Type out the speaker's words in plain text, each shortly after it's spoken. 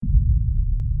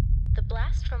The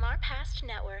Blast from Our Past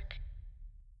Network.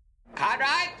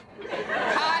 Cartwright!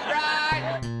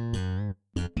 Cartwright!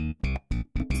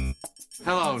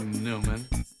 Hello, Newman.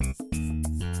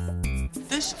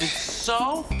 This is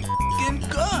so f***ing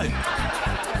good.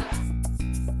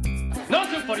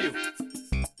 Nothing for you.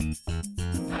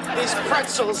 These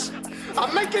pretzels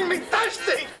are making me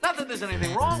thirsty! Not that there's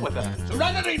anything wrong with that.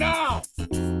 Serenity now!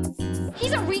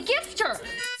 He's a regifter.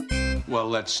 Well,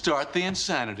 let's start the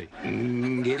insanity.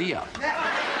 Giddy up.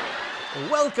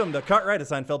 Welcome to Cartwright, a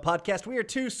Seinfeld podcast. We are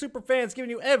two super fans giving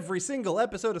you every single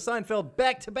episode of Seinfeld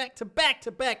back to back to back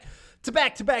to back to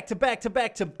back to back to back to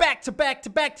back to back to back to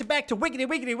back to back to wiggity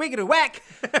wiggity wiggity whack.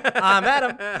 I'm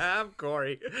Adam. I'm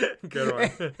Corey. Good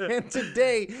one. And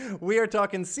today we are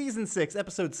talking season 6,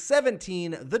 episode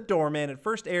 17, The Doorman. It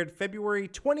first aired February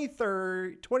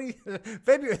 23rd,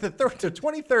 February the 3rd to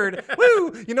 23rd.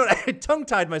 Woo! You know what? I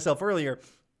tongue-tied myself earlier.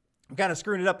 I'm kind of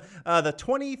screwing it up. The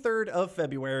 23rd of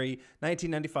February,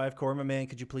 1995. Corey, my man,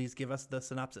 could you please give us the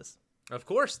synopsis? Of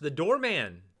course, The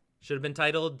Doorman should have been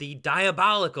titled The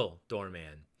Diabolical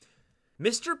Doorman.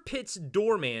 Mr. Pitt's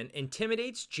doorman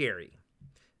intimidates Jerry.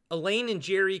 Elaine and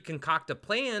Jerry concoct a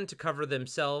plan to cover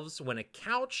themselves when a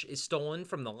couch is stolen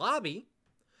from the lobby.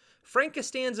 Frank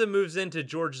Costanza moves into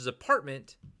George's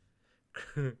apartment.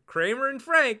 Kramer and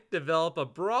Frank develop a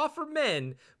bra for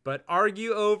men, but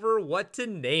argue over what to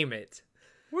name it.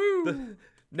 Woo!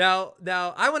 Now,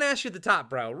 I want to ask you at the top,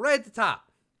 bro. Right at the top.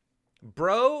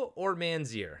 Bro or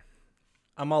man's-ear?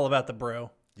 I'm all about the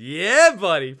bro. Yeah,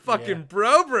 buddy. Fucking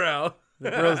Yeah. bro.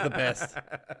 The bro's the best.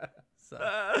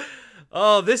 So.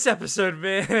 Oh, this episode,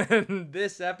 man.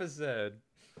 This episode.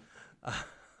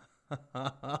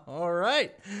 All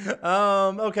right.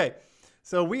 Okay.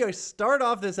 So we start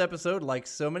off this episode, like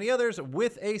so many others,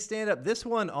 with a stand-up. This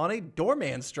one on a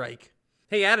doorman strike.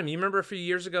 Hey, Adam, you remember a few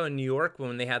years ago in New York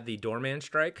when they had the doorman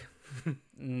strike?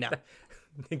 No.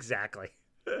 Exactly.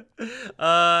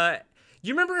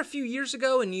 You remember a few years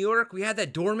ago in New York, we had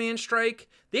that doorman strike?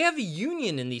 They have a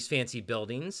union in these fancy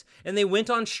buildings, and they went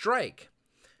on strike.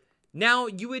 Now,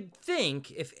 you would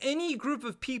think if any group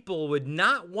of people would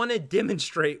not want to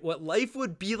demonstrate what life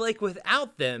would be like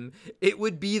without them, it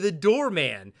would be the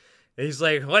doorman. And he's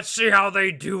like, let's see how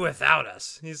they do without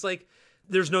us. He's like,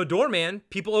 there's no doorman.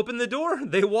 People open the door.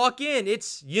 They walk in.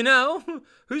 It's,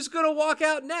 who's going to walk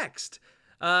out next?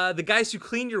 The guys who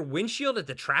clean your windshield at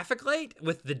the traffic light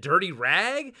with the dirty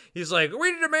rag. He's like,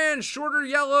 we demand shorter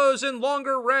yellows and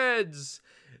longer reds.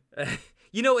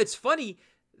 It's funny.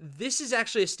 This is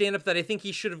actually a stand-up that I think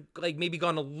he should have maybe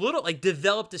gone a little,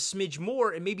 developed a smidge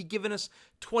more and maybe given us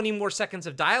 20 more seconds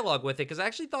of dialogue with it. Because I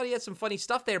actually thought he had some funny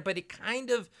stuff there, but it kind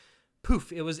of,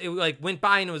 poof, it went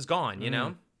by and it was gone, you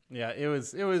know? Yeah, it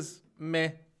was meh.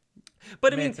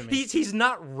 But I mean, he's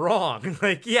not wrong.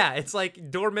 It's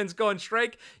like doorman's go on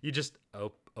strike. You just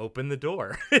open the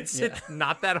door. It's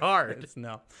not that hard.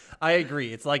 No, I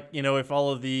agree. It's like, if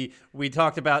all of we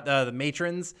talked about the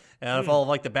matrons, if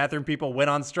all of the bathroom people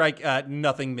went on strike,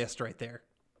 nothing missed right there.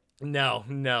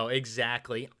 No,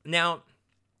 exactly. Now,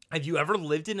 have you ever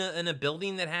lived in a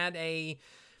building that had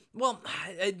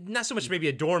not so much maybe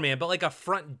a doorman, but like a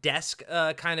front desk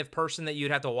kind of person that you'd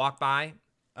have to walk by?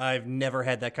 I've never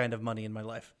had that kind of money in my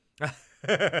life.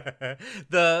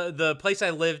 The place I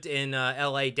lived in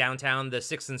LA downtown, the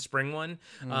 6th and Spring one,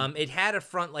 it had a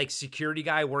front security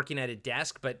guy working at a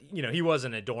desk, but he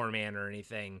wasn't a doorman or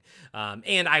anything.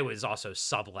 And I was also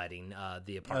subletting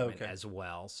the apartment as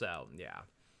well. So yeah.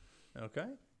 Okay.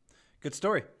 Good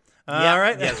story. Yeah, all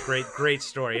right. Yes, great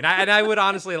story. And I would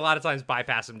honestly a lot of times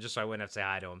bypass him just so I wouldn't have to say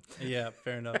hi to him. Yeah,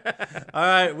 fair enough. All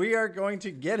right, we are going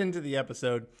to get into the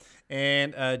episode.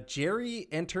 And Jerry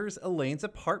enters Elaine's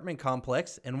apartment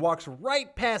complex and walks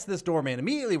right past this doorman.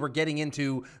 Immediately, we're getting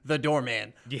into the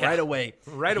doorman right away.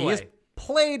 He is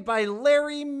played by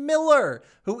Larry Miller,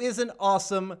 who is an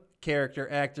awesome character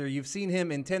actor. You've seen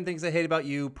him in 10 Things I Hate About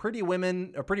You, Pretty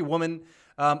Woman.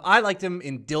 I liked him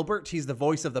in Dilbert. He's the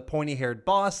voice of the pointy-haired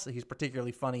boss. He's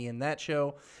particularly funny in that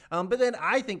show. But then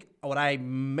I think what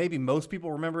maybe most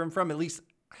people remember him from, at least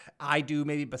I do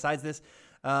maybe besides this,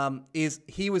 is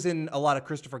he was in a lot of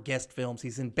Christopher Guest films.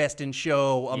 He's in Best in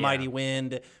Show, A Mighty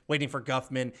Wind, Waiting for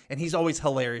Guffman, and he's always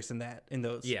hilarious in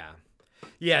those.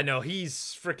 Yeah, no, he's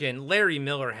freaking Larry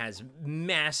Miller has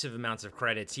massive amounts of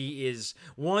credits. He is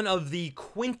one of the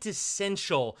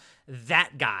quintessential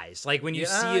that guys. Like when you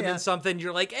see him in something,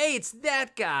 you're like, hey, it's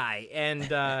that guy.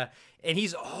 And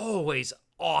he's always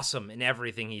awesome in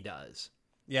everything he does.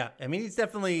 Yeah, I mean, he's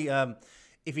definitely,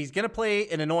 if he's going to play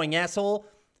an annoying asshole,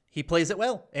 He plays it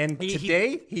well, and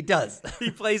today he does. He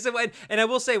plays it well. And I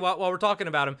will say, while we're talking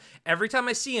about him, every time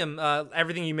I see him,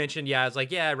 everything you mentioned, I was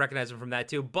like, I recognize him from that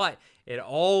too. But it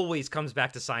always comes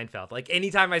back to Seinfeld. Like,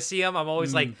 anytime I see him, I'm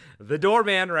always like, the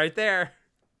doorman right there.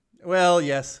 Well,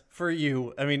 yes, for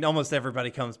you. I mean, almost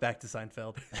everybody comes back to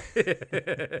Seinfeld.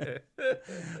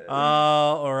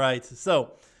 All right.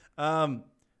 So,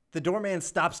 the doorman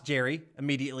stops Jerry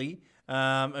immediately.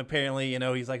 Apparently,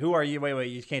 he's like, who are you? Wait,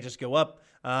 you can't just go up.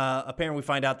 Apparently, we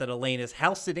find out that Elaine is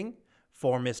house sitting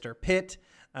for Mr. Pitt.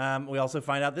 We also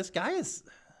find out this guy is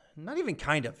not even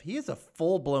he is a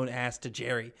full-blown ass to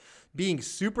Jerry, being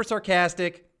super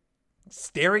sarcastic,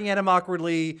 staring at him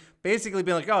awkwardly, basically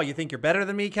being like, oh, you think you're better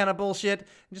than me kind of bullshit.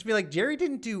 And just be like, Jerry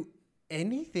didn't do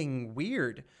anything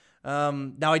weird.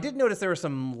 Now I did notice there was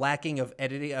some lacking of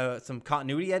editing, some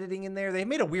continuity editing in there. They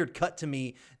made a weird cut to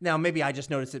me. Now maybe I just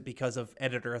noticed it because of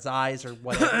editor's eyes or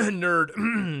whatever.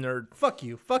 Nerd. Fuck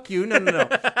you. No.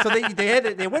 So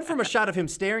they went from a shot of him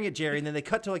staring at Jerry, and then they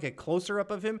cut to like a closer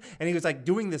up of him, and he was like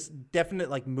doing this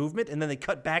definite like movement, and then they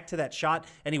cut back to that shot,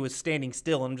 and he was standing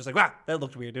still, and I'm just like, wow, that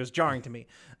looked weird. It was jarring to me.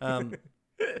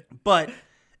 But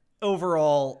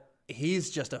overall, he's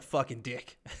just a fucking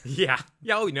dick. Yeah.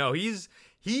 Oh no, he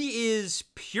is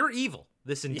pure evil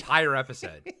this entire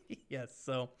episode. Yes.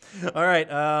 So, all right.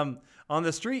 On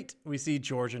the street, we see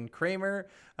George and Kramer.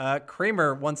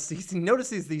 Kramer he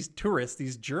notices these tourists,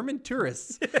 these German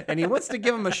tourists, and he wants to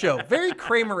give them a show. Very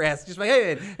Kramer-esque. Just like,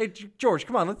 hey, George,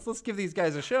 come on, let's give these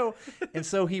guys a show. And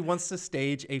so he wants to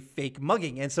stage a fake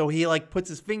mugging. And so he like puts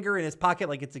his finger in his pocket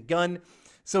like it's a gun,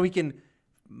 so he can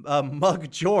mug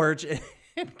George and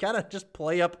kind of just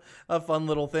play up a fun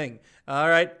little thing. All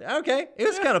right. Okay. It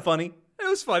was kind of funny. It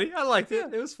was funny. I liked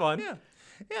it. It was fun.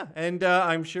 Yeah. And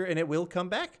I'm sure, and it will come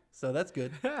back. So that's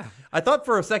good. I thought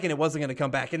for a second it wasn't going to come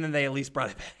back, and then they at least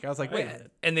brought it back. I was like, wait a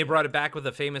minute. And they brought it back with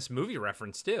a famous movie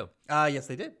reference too. Yes,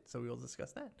 they did. So we will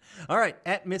discuss that. All right.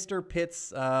 At Mr.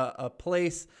 Pitt's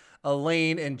place,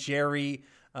 Elaine and Jerry,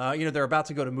 they're about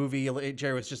to go to movie.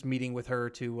 Jerry was just meeting with her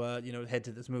to, head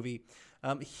to this movie.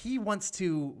 He wants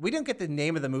to, we don't get the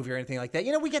name of the movie or anything like that.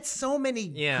 We get so many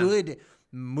good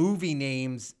movie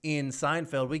names in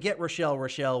Seinfeld. We get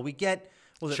Rochelle. We get,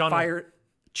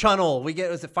 Chunnel. We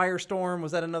get, was it Firestorm?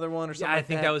 Was that another one or something? Yeah, I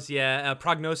think that was,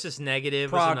 Prognosis Negative.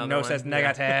 Prognosis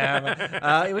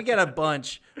Negative. We get a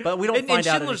bunch, but we don't find out. And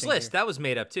Schindler's List, that was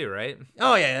made up too, right?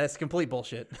 Oh, yeah, that's complete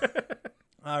bullshit.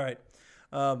 All right.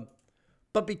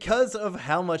 But because of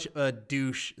how much a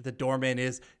douche the doorman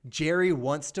is, Jerry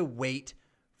wants to wait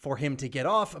for him to get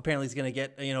off. Apparently he's going to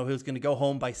get, he was going to go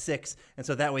home by 6. And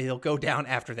so that way he'll go down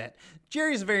after that.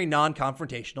 Jerry's very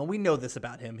non-confrontational. We know this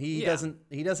about him. He doesn't,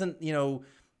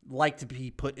 like to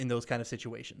be put in those kind of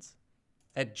situations.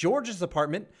 At George's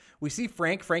apartment, we see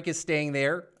Frank. Frank is staying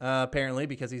there, apparently,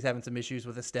 because he's having some issues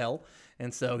with Estelle.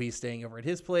 And so he's staying over at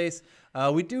his place.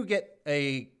 We do get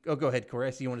oh, go ahead, Corey.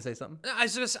 I see you want to say something.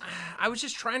 I was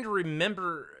just trying to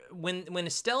remember when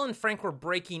Estelle and Frank were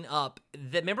breaking up.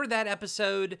 Remember that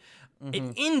episode? Mm-hmm.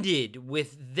 It ended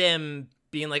with them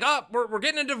being like, "Oh, we're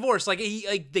getting a divorce." Like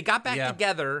they got back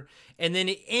together, and then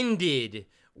it ended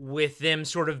with them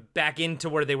sort of back into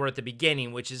where they were at the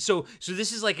beginning, which is so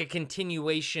this is like a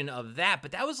continuation of that.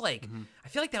 But that was like, I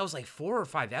feel like that was like 4 or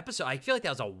 5 episodes. I feel like that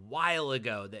was a while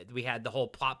ago that we had the whole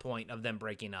plot point of them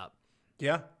breaking up.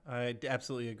 Yeah, I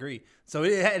absolutely agree. So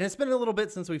it's been a little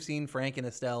bit since we've seen Frank and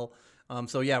Estelle.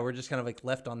 So yeah, we're just kind of like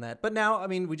left on that. But now, I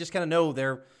mean, we just kind of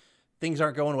know things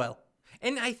aren't going well.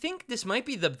 And I think this might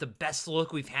be the best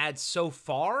look we've had so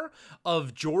far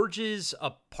of George's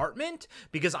apartment,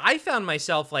 because I found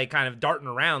myself like kind of darting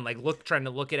around, like trying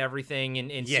to look at everything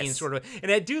and seeing sort of,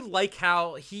 and I do like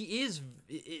how it's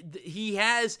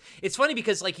funny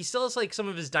because like he still has like some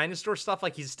of his dinosaur stuff,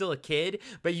 like he's still a kid,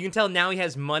 but you can tell now he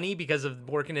has money because of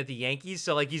working at the Yankees.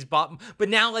 So like he's bought, but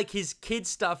now like his kid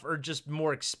stuff are just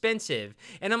more expensive.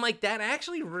 And I'm like, that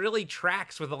actually really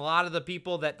tracks with a lot of the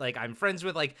people that like I'm friends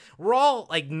with. Like we're all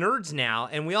like nerds now,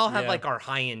 and we all have like our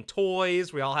high-end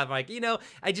toys. We all have like,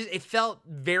 it felt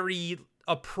very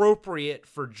appropriate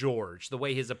for George, the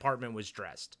way his apartment was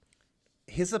dressed.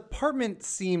 His apartment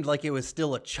seemed like it was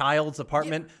still a child's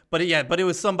apartment, but it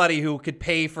was somebody who could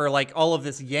pay for like all of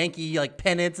this Yankee like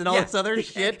pennants and all this other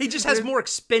shit. He just has more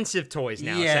expensive toys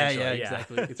now. Yeah,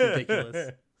 exactly. It's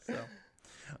ridiculous. So,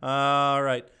 all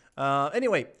right.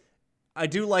 Anyway, I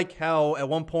do like how at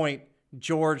one point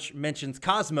George mentions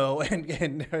Cosmo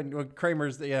and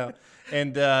Kramer's,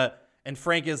 and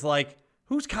Frank is like,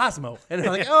 who's Cosmo? And they're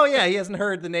like, oh yeah, he hasn't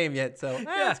heard the name yet. So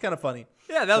it's kind of funny.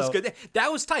 Yeah, that was good. That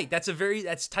was tight.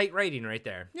 That's tight writing right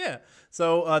there. Yeah.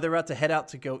 So they're about to head out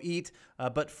to go eat,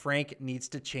 but Frank needs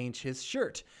to change his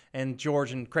shirt. And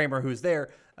George and Kramer, who's there,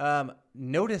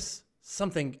 notice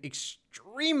something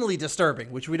extremely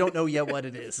disturbing, which we don't know yet what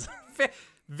it is.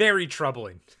 Very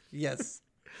troubling. Yes.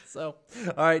 So,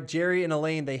 all right, Jerry and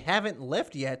Elaine, they haven't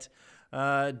left yet.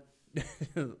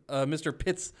 Mr.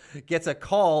 Pitts gets a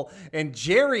call, and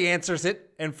Jerry answers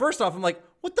it. And first off, I'm like,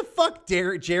 what the fuck,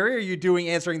 Jerry, are you doing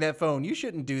answering that phone? You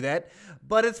shouldn't do that.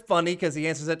 But it's funny because he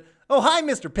answers it, oh, hi,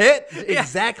 Mr. Pitt. Yeah.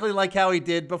 Exactly like how he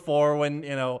did before when,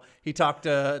 he talked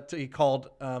he called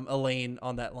Elaine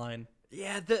on that line.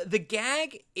 Yeah, the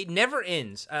gag, it never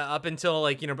ends up until,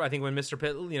 I think when Mr.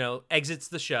 Pitt, exits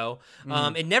the show.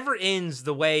 It never ends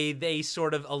the way they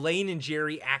sort of, Elaine and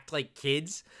Jerry act like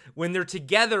kids when they're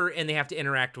together and they have to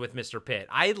interact with Mr. Pitt.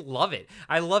 I love it.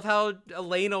 I love how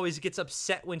Elaine always gets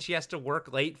upset when she has to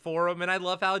work late for him. And I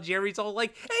love how Jerry's all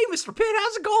like, hey, Mr. Pitt,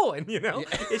 how's it going? Yeah.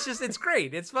 It's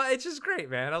great. It's fun. It's just great,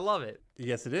 man. I love it.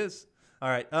 Yes, it is. All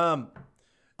right.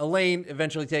 Elaine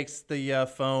eventually takes the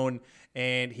phone,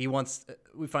 and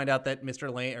we find out that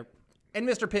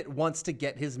Mr. Pitt wants to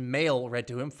get his mail read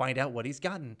to him, find out what he's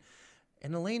gotten.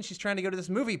 And Elaine, she's trying to go to this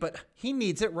movie, but he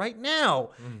needs it right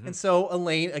now. Mm-hmm. And so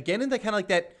Elaine, again, in the kind of like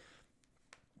that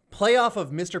play off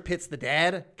of Mr. Pitt's the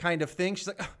dad kind of thing, she's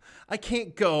like, oh, I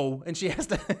can't go. And she has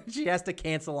to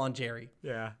cancel on Jerry.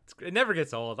 Yeah. It never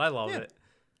gets old. I love it.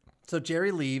 So Jerry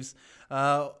leaves.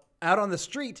 Out on the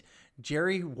street,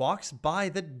 Jerry walks by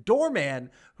the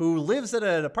doorman who lives at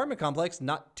an apartment complex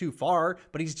not too far,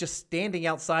 but he's just standing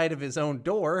outside of his own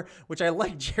door, which I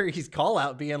like Jerry's call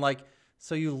out being like,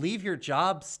 so you leave your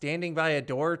job standing by a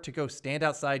door to go stand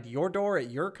outside your door at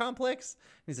your complex?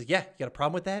 And he's like, yeah, you got a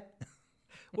problem with that?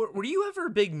 Were you ever a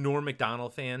big Norm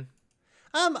Macdonald fan?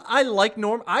 I like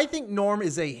Norm. I think Norm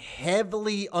is a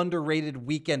heavily underrated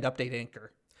Weekend Update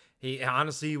anchor. He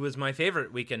honestly was my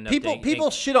favorite Weekend Update. People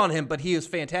shit on him, but he is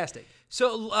fantastic.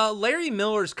 So Larry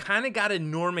Miller's kind of got a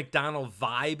Norm Macdonald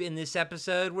vibe in this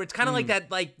episode, where it's kind of like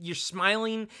that, like you're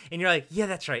smiling and you're like, yeah,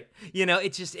 that's right.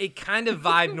 It kind of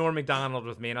vibed Norm Macdonald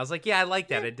with me, and I was like, yeah, I like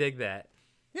that. Yeah. I dig that.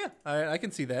 Yeah, I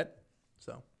can see that.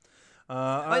 So,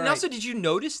 and also, did you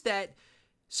notice that?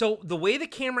 So the way the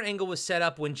camera angle was set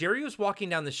up, when Jerry was walking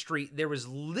down the street, there was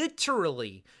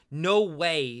literally no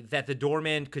way that the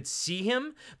doorman could see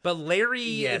him. But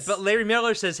Larry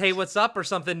Miller says, hey, what's up, or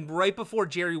something right before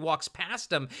Jerry walks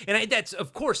past him. And that's,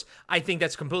 of course, I think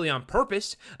that's completely on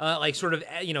purpose,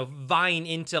 vying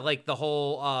into like the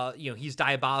whole, he's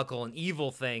diabolical and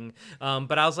evil thing.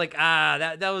 But I was like,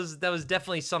 that was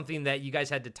definitely something that you guys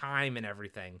had to time and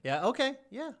everything. Yeah. Okay.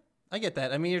 Yeah. I get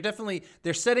that. I mean,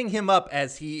 they're setting him up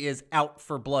as he is out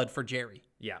for blood for Jerry.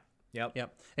 Yeah. Yep.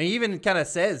 And he even kind of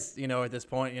says, at this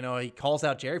point, he calls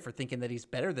out Jerry for thinking that he's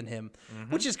better than him,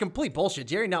 which is complete bullshit.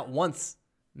 Jerry not once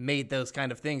made those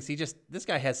kind of things. This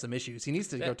guy has some issues. He needs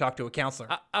to go talk to a counselor.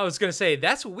 I was going to say,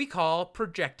 that's what we call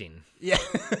projecting. Yeah,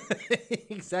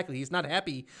 exactly. He's not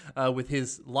happy with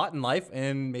his lot in life,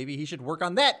 and maybe he should work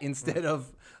on that instead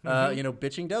of,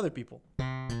 bitching to other people.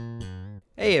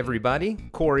 Hey everybody,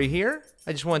 Corey here.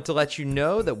 I just wanted to let you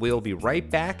know that we'll be right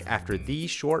back after these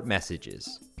short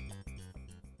messages.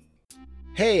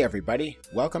 Hey everybody,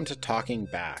 welcome to Talking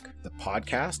Back, the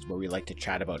podcast where we like to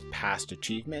chat about past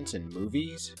achievements in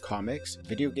movies, comics,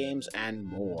 video games, and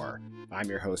more. I'm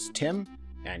your host Tim,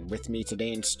 and with me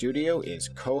today in studio is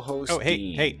co-host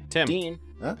Dean. Hey, Tim. Dean,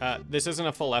 huh? This isn't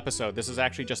a full episode. This is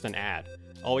actually just an ad.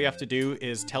 All we have to do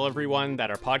is tell everyone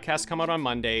that our podcasts come out on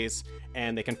Mondays,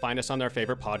 and they can find us on their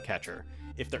favorite podcatcher.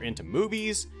 If they're into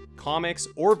movies, comics,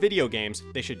 or video games,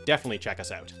 they should definitely check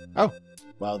us out. Oh,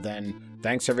 well then,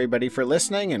 thanks everybody for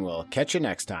listening, and we'll catch you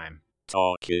next time.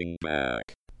 Talking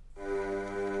Back.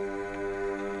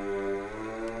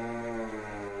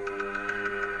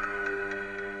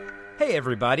 Hey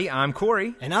everybody, I'm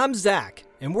Corey. And I'm Zach,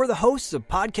 and we're the hosts of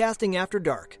Podcasting After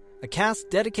Dark, a cast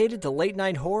dedicated to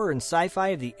late-night horror and sci-fi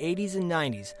of the 80s and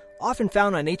 90s, often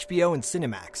found on HBO and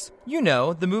Cinemax.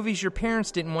 The movies your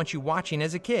parents didn't want you watching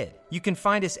as a kid. You can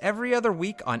find us every other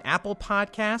week on Apple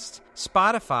Podcasts,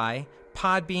 Spotify,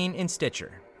 Podbean, and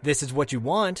Stitcher. This is what you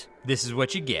want. This is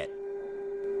what you get.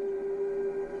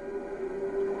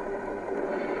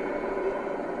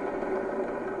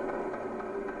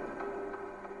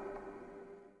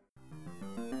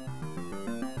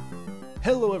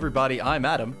 Hello everybody, I'm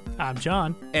Adam. I'm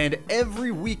John. And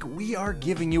every week we are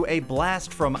giving you a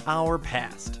blast from our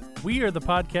past. We are the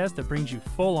podcast that brings you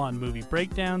full-on movie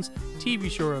breakdowns,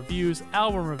 TV show reviews,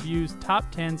 album reviews,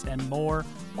 top 10s, and more,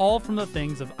 all from the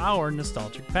things of our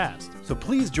nostalgic past. So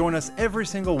please join us every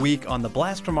single week on the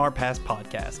Blast from Our Past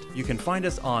podcast. You can find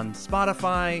us on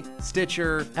Spotify,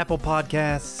 Stitcher, Apple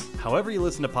Podcasts. However you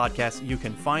listen to podcasts, you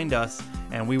can find us,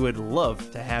 and we would love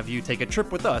to have you take a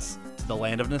trip with us to the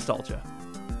land of nostalgia.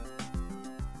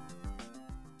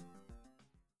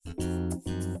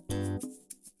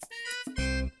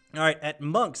 All right, at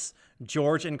Monk's,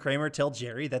 George and Kramer tell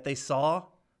Jerry that they saw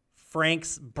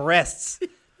Frank's breasts.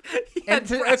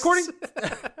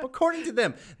 According to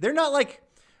them, they're not like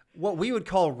what we would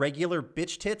call regular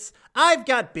bitch tits. I've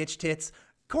got bitch tits.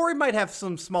 Corey might have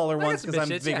some smaller ones because I'm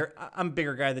bigger. Yeah. I'm a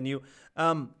bigger guy than you.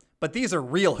 But these are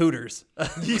real hooters.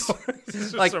 These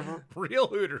are some real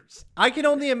hooters. I can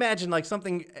only imagine like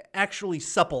something actually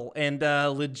supple and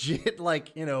legit,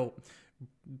 like, you know,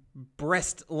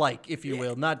 breast-like, if you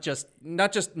will, not just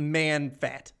man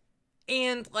fat.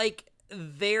 And like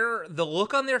the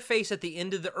look on their face at the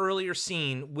end of the earlier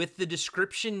scene with the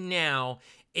description now,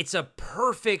 it's a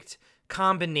perfect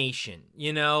combination,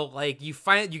 you know, like you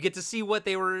get to see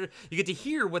you get to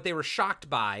hear what they were shocked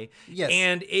by. Yes.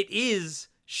 And it is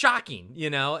shocking, you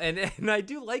know, and I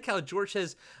do like how George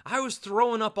says, I was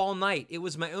throwing up all night. It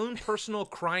was my own personal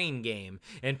crying game.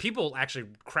 And people actually,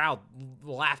 crowd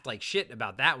laughed like shit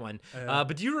about that one.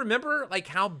 But do you remember like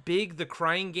how big the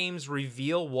crying games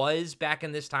reveal was back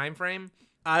in this time frame?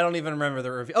 I don't even remember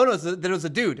the reveal. Oh no, there was a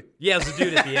dude. Yeah, it was a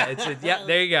dude at the end. Yeah,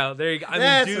 there you go. There you go. I mean,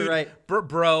 that's dude, right.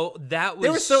 Bro, that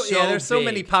was there's so big.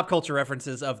 many pop culture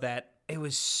references of that. It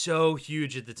was so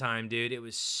huge at the time, dude. It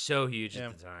was so huge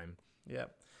at the time. Yeah.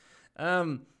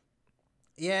 All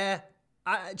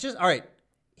right.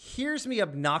 Here's me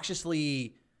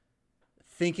obnoxiously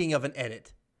thinking of an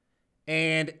edit.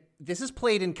 And this is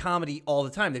played in comedy all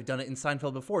the time. They've done it in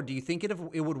Seinfeld before. Do you think it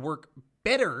would work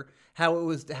better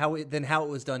than how it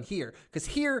was done here? Because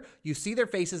here you see their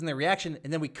faces and their reaction,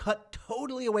 and then we cut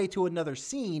totally away to another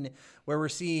scene where we're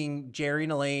seeing Jerry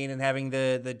and Elaine and having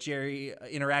the Jerry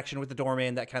interaction with the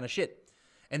doorman, that kind of shit.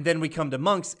 And then we come to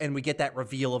Monk's and we get that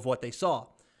reveal of what they saw.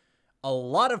 A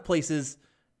lot of places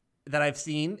that I've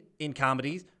seen in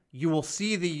comedies, you will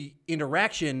see the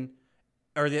interaction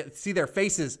or see their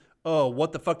faces. Oh,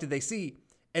 what the fuck did they see?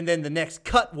 And then the next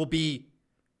cut will be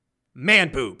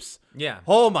man boobs. Yeah.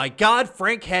 Oh my God,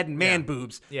 Frank had man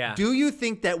boobs. Yeah. Do you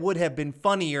think that would have been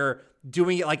funnier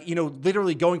doing it like, you know,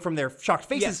 literally going from their shocked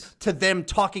faces to them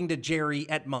talking to Jerry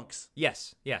at Monk's?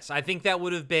 Yes. I think that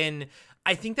would have been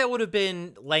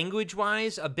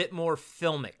language-wise a bit more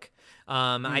filmic.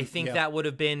 I think that would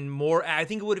have been more. I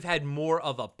think it would have had more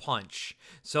of a punch.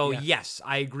 So yes,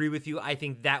 I agree with you. I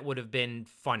think that would have been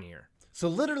funnier. So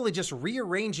literally just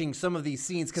rearranging some of these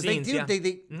scenes because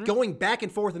they going back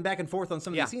and forth on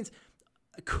some of these scenes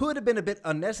could have been a bit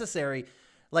unnecessary.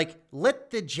 Like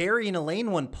let the Jerry and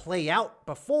Elaine one play out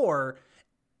before,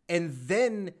 and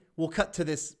then we'll cut to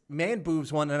this man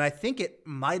boobs one, and I think it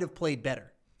might have played better.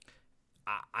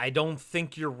 I don't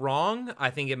think you're wrong. I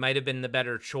think it might have been the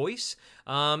better choice.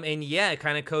 And yeah, it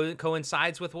kind of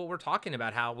coincides with what we're talking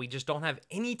about, how we just don't have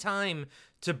any time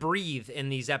to breathe in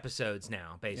these episodes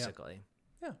now, basically.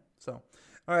 Yeah. So,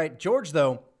 all right. George,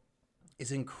 though,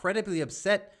 is incredibly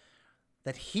upset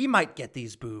that he might get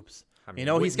these boobs. I mean, you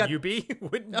know, wouldn't you be?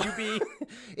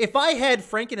 If I had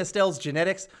Frank and Estelle's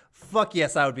genetics, fuck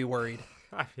yes, I would be worried.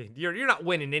 I mean, you're not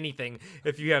winning anything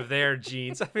if you have their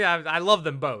genes. I mean, I love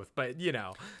them both, but you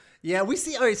know. Yeah, we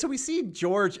see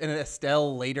George and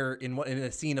Estelle later in a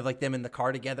scene of like them in the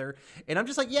car together, and I'm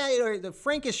just like,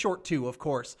 Frank is short too, of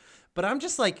course, but I'm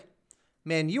just like,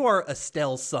 man, you are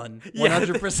Estelle's son,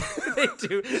 100%. They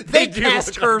do. They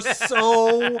cast her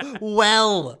so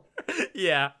well.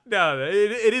 Yeah, no,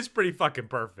 it is pretty fucking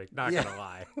perfect. Not gonna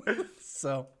lie.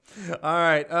 So, all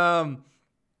right,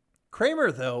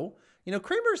 Kramer though. You know,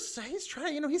 he's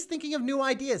trying, he's thinking of new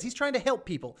ideas. He's trying to help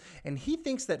people. And he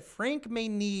thinks that Frank may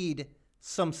need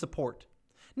some support.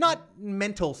 Not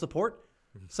mental support,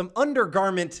 some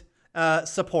undergarment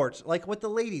support, like what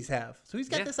the ladies have. So he's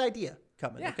got this idea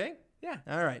coming, okay? Yeah.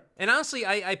 All right. And honestly,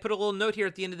 I put a little note here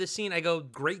at the end of this scene. I go,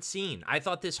 great scene. I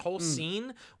thought this whole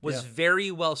scene was very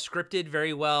well scripted,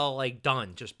 very well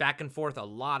done. Just back and forth, a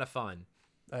lot of fun.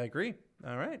 I agree.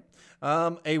 All right.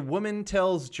 A woman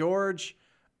tells George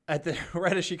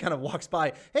right as she kind of walks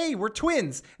by, hey, we're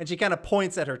twins. And she kind of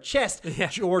points at her chest. Yeah.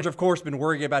 George, of course, been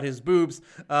worrying about his boobs,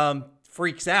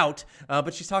 freaks out.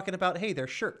 But she's talking about, hey, they're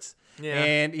shirts. Yeah.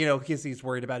 And, because he's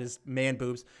worried about his man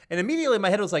boobs. And immediately my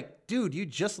head was like, dude, you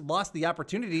just lost the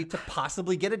opportunity to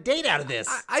possibly get a date out of this.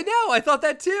 I know. I thought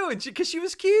that too. And because she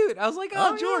was cute. I was like,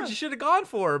 oh, George, yeah. you should have gone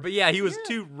for her. But yeah, he was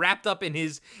too wrapped up in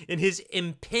his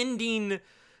impending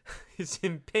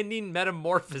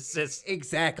metamorphosis.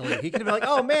 Exactly. He could have been like,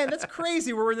 oh man, that's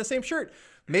crazy. We're wearing the same shirt.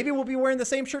 Maybe we'll be wearing the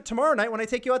same shirt tomorrow night when I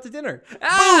take you out to dinner.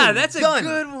 Boom, That's done. a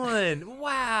good one.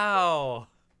 Wow.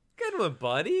 Good one,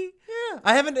 buddy. Yeah.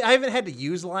 I haven't had to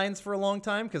use lines for a long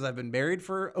time because I've been married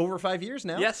for over 5 years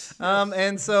now. Yes.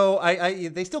 And so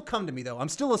they still come to me though. I'm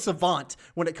still a savant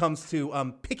when it comes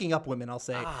to picking up women. I'll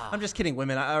say. I'm just kidding,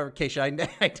 women. Or Keisha, I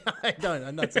don't.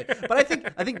 I'm not saying. But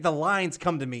I think the lines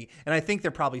come to me, and I think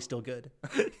they're probably still good.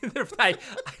 I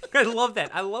love that.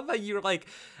 I love how you're like,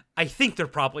 I think they're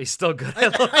probably still good. I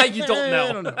love how you don't know.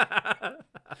 I don't know.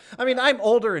 I mean, I'm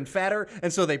older and fatter,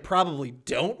 and so they probably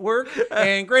don't work.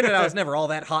 And granted, I was never all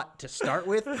that hot to start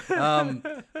with. But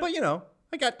I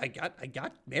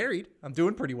got married. I'm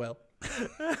doing pretty well.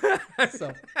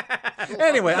 So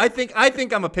anyway, I think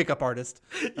I'm a pickup artist.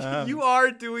 You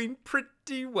are doing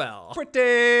pretty well.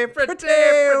 Pretty well.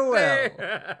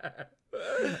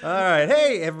 All right.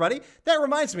 Hey, everybody. That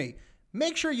reminds me.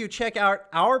 Make sure you check out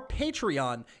our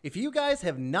Patreon. If you guys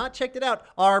have not checked it out,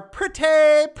 our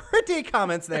pretty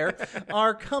comments there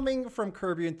are coming from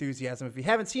Curb Your Enthusiasm. If you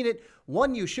haven't seen it,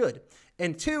 1, you should.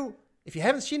 And 2, if you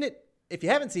haven't seen it,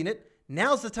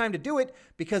 now's the time to do it,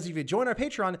 because if you join our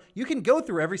Patreon, you can go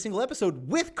through every single episode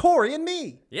with Corey and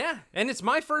me. Yeah, and it's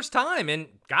my first time, and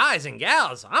guys and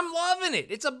gals, I'm loving it.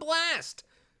 It's a blast.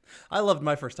 I loved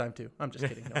my first time too. I'm just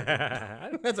kidding.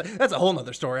 No, that's a whole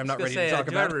nother story. I'm not ready to talk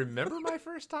about. Do I remember my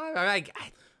first time? I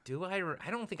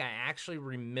don't think I actually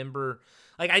remember.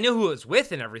 Like, I know who it was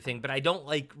with and everything, but I don't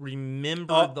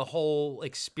remember the whole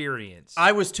experience.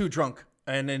 I was too drunk,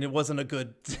 and it wasn't a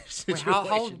good situation. Wait,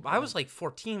 how I was like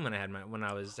 14 when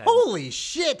I was. Holy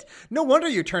shit! No wonder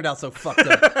you turned out so fucked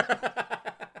up.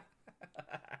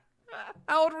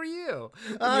 How old were you?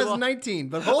 I was 19,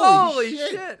 but holy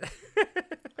shit.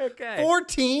 Okay.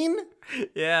 14?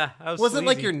 Yeah, I was it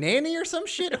like your nanny or some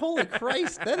shit? Holy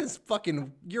Christ, that is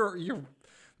fucking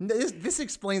this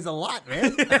explains a lot,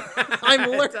 man. I'm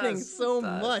learning so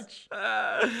much.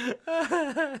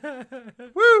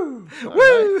 Woo!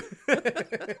 Woo!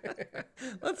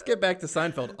 Let's get back to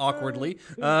Seinfeld awkwardly.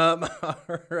 All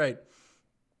right.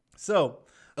 So,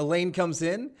 Elaine comes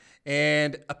in,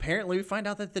 and apparently we find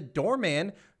out that the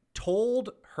doorman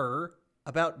told her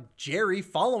about Jerry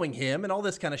following him and all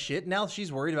this kind of shit. Now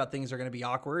she's worried about things are going to be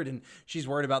awkward, and she's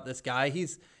worried about this guy.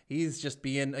 He's just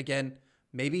being, again,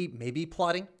 maybe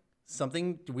plotting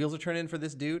something. Wheels are turning for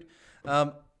this dude.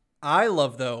 I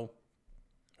love, though,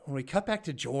 when we cut back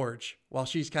to George while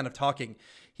she's kind of talking,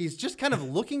 he's just kind of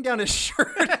looking down his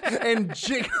shirt and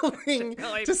jiggling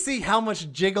to see how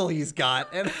much jiggle he's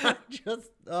got. And I'm just,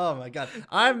 oh my God,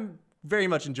 I'm very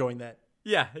much enjoying that.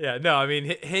 Yeah. No, I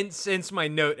mean, hence my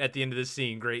note at the end of the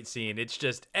scene. Great scene. It's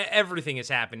just everything is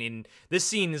happening. This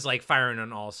scene is like firing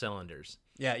on all cylinders.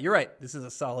 Yeah, you're right. This is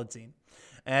a solid scene.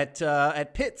 At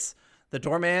Pitt's, the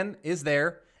doorman is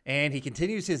there, and he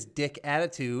continues his dick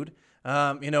attitude.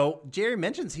 Jerry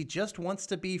mentions he just wants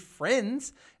to be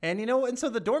friends, and so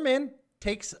the doorman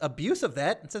takes abuse of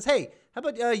that and says, "Hey, how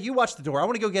about you watch the door? I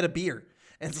want to go get a beer."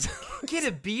 And so, get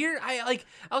a beer? I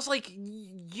was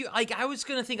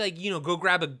gonna think go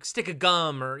grab a stick of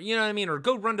gum, or you know what I mean, or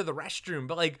go run to the restroom,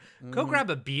 but go grab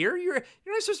a beer? You're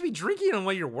not supposed to be drinking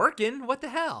while you're working. What the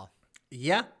hell?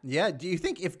 Yeah. Do you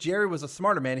think if Jerry was a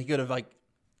smarter man, he could have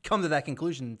come to that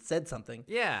conclusion and said something?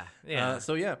 Yeah.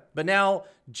 But now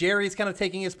Jerry's kind of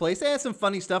taking his place. They have some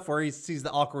funny stuff where he sees the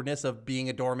awkwardness of being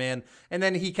a doorman, and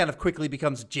then he kind of quickly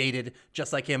becomes jaded,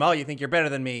 just like him. Oh, you think you're better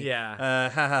than me? Yeah.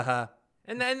 Ha ha ha.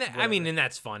 And then and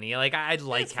that's funny. I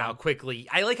like how quickly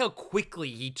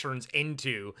he turns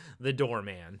into the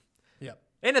doorman. Yep.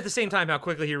 And at the same time, how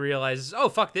quickly he realizes, oh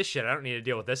fuck this shit, I don't need to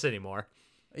deal with this anymore.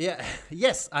 Yeah.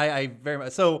 Yes, I very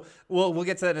much. So we'll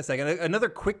get to that in a second. Another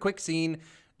quick scene.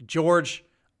 George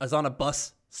is on a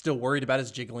bus, still worried about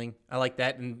his jiggling. I like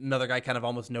that. And another guy kind of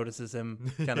almost notices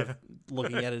him, kind of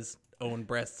looking at his own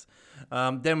breasts.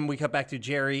 Then we cut back to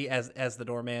Jerry as the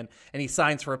doorman, and he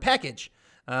signs for a package.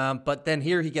 But then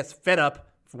here he gets fed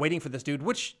up waiting for this dude,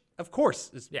 which of course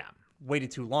is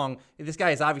waited too long. This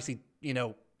guy is obviously,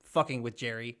 fucking with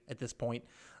Jerry at this point.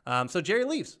 So Jerry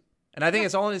leaves, and I think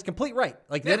it's all in his complete right.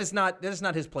 That is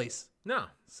not his place. No.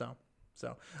 So.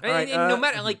 And no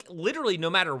matter, literally no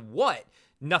matter what,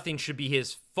 nothing should be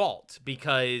his fault,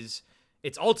 because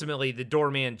it's ultimately the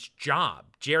doorman's job.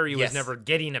 Jerry was never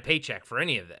getting a paycheck for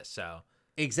any of this. So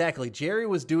Exactly. Jerry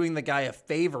was doing the guy a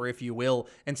favor, if you will.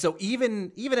 And so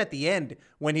even at the end,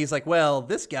 when he's like, well,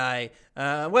 this guy,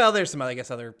 there's some, I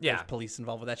guess, other there's police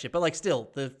involved with that shit. But like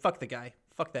still, fuck the guy.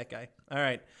 Fuck that guy. All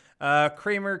right.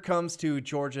 Kramer comes to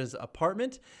George's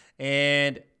apartment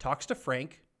and talks to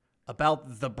Frank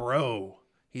about the bro.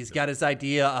 He's got his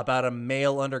idea about a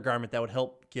male undergarment that would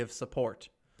help give support.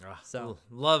 So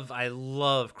I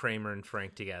love Kramer and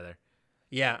Frank together.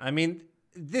 Yeah, I mean,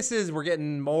 we're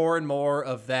getting more and more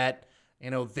of that,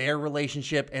 their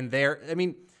relationship and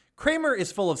Kramer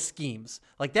is full of schemes.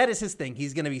 Like, that is his thing.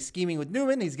 He's going to be scheming with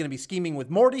Newman. He's going to be scheming with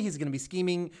Morty. He's going to be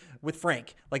scheming with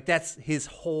Frank. Like, that's his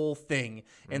whole thing.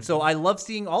 And so I love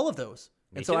seeing all of those.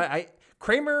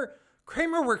 Kramer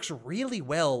works really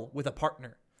well with a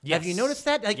partner. Yes. Have you noticed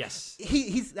that? Like, yes.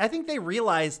 I think they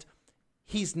realized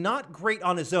he's not great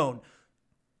on his own.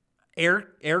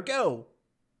 Ergo,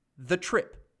 The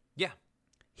Trip. Yeah.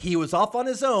 He was off on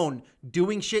his own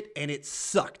doing shit and it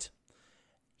sucked.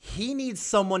 He needs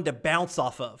someone to bounce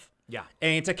off of. Yeah.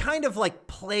 And to kind of like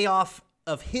play off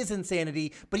of his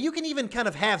insanity, but you can even kind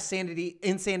of have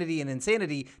insanity and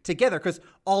insanity together, because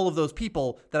all of those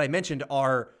people that I mentioned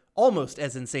are almost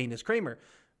as insane as Kramer.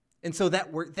 And so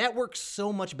that works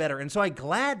so much better. And so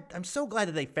I'm so glad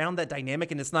that they found that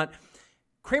dynamic, and it's not,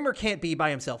 Kramer can't be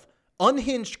by himself.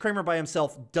 Unhinged Kramer by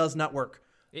himself does not work.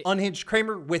 Unhinged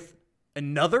Kramer with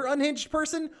another unhinged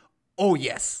person? Oh,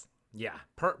 yes. Yeah,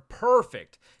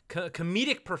 perfect.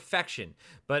 Comedic perfection.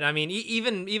 But I mean,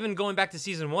 even going back to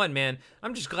season 1, man,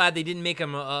 I'm just glad they didn't make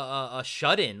him a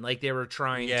shut-in like they were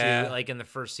trying to, like in the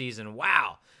first season.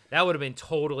 Wow, that would have been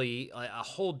totally a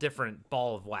whole different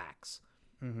ball of wax.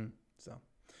 Mm-hmm. So,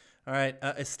 all right,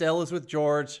 Estelle is with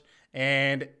George,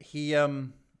 and he's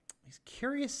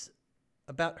curious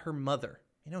about her mother.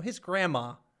 His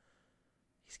grandma.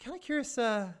 He's kind of curious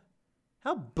how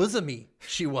bosomy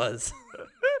she was.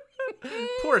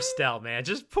 Poor Estelle, man.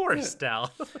 Just poor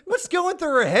Estelle. What's going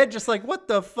through her head? Just like, what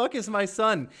the fuck is my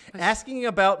son? Asking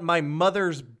about my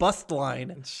mother's bust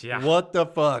line. Yeah. What the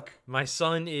fuck? My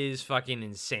son is fucking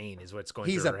insane is what's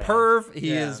going He's through a her perv. head.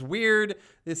 He is weird.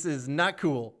 This is not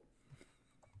cool.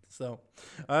 So,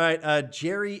 all right.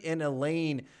 Jerry and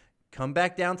Elaine come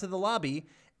back down to the lobby,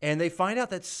 and they find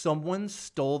out that someone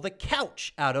stole the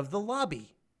couch out of the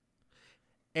lobby.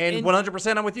 And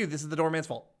 100% I'm with you. This is the doorman's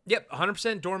fault. Yep,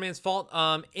 100% doorman's fault.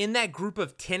 In that group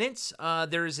of tenants,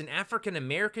 there is an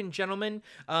African-American gentleman.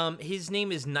 His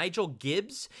name is Nigel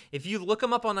Gibbs. If you look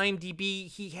him up on IMDb,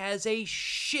 he has a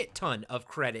shit ton of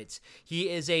credits. He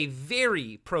is a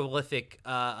very prolific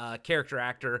character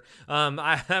actor.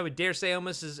 I would dare say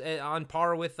almost is on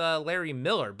par with Larry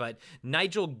Miller, but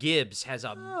Nigel Gibbs has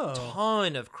a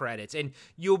ton of credits, and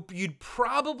you'd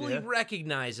probably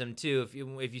recognize him too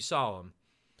if you saw him.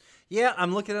 Yeah,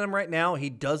 I'm looking at him right now. He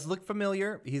does look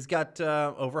familiar. He's got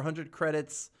over 100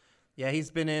 credits. Yeah,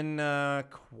 he's been in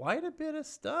quite a bit of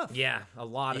stuff. Yeah, a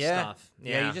lot of stuff.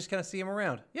 Yeah, you just kind of see him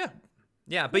around. Yeah.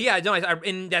 Yeah, but yeah, no,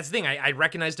 and that's the thing. I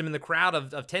recognized him in the crowd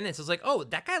of tenants. I was like, oh,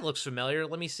 that guy looks familiar.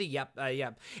 Let me see. Yep,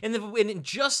 yeah. And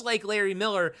just like Larry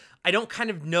Miller, I don't kind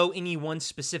of know any one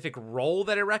specific role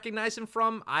that I recognize him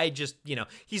from. I just,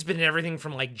 he's been in everything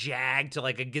from like Jag to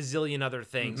like a gazillion other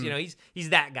things. Mm-hmm. He's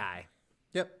that guy.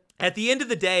 Yep. At the end of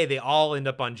the day, they all end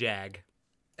up on Jag.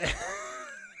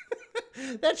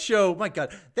 That show, my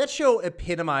God, that show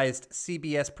epitomized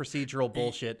CBS procedural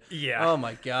bullshit. Yeah. Oh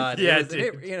my God. Yeah,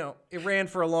 it ran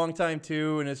for a long time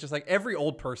too, and it's just like every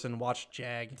old person watched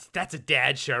Jag. That's a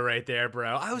dad show right there,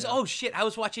 bro. I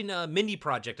was watching Mindy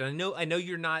Project, and I know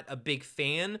you're not a big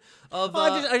fan of.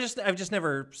 I've just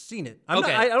never seen it.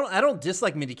 I don't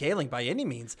dislike Mindy Kaling by any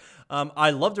means. I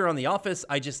loved her on The Office.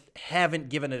 I just haven't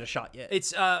given it a shot yet.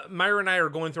 It's Myra and I are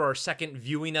going through our second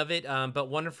viewing of it, but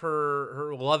one of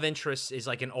her love interests is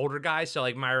like an older guy, so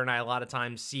like Myra and I a lot of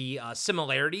times see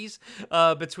similarities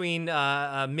between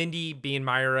Mindy being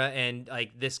Myra and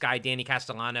like this guy Danny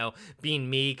Castellano being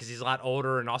me, because he's a lot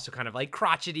older and also kind of like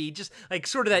crotchety, just like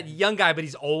sort of that young guy but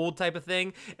he's old type of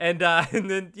thing. And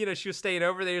then she was staying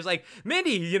over there. He was like,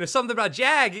 Mindy, something about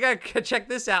Jag, you gotta check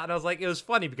this out. And I was like, it was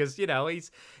funny because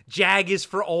Jag is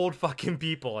for old fucking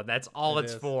people, and that's all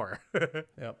it's for.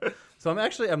 Yep. So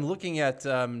I'm looking at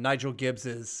Nigel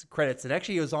Gibbs's credits. It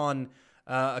actually was on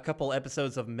a couple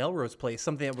episodes of Melrose Place,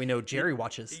 something that we know Jerry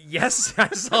watches. Yes, I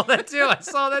saw that too. I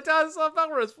saw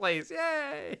Melrose Place.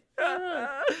 Yay!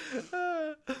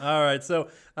 All right, so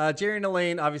Jerry and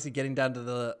Elaine obviously getting down to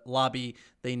the lobby.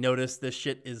 They notice this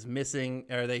shit is missing,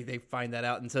 or they find that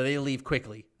out, and so they leave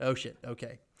quickly. Oh shit.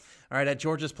 Okay. All right, at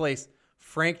George's place,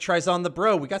 Frank tries on the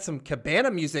bro. We got some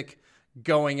Cabana music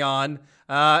going on,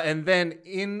 and then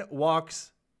in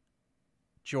walks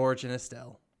George and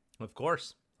Estelle. Of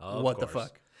course. What the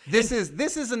fuck? This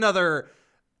is another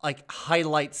like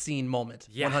highlight scene moment.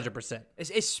 100%.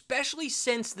 Especially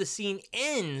since the scene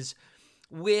ends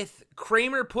with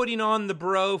Kramer putting on the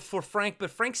bro for Frank, but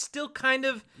Frank's still kind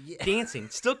of dancing,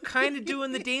 still kind of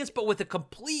doing the dance, but with a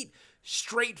complete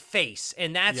straight face.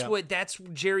 And that's that's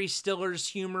Jerry Stiller's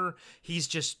humor. He's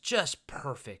just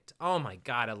perfect. Oh my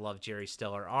God, I love Jerry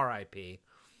Stiller. R.I.P.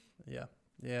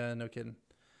 Yeah, no kidding.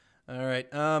 All right.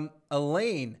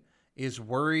 Elaine is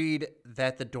worried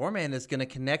that the doorman is going to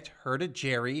connect her to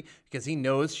Jerry because he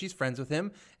knows she's friends with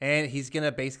him, and he's going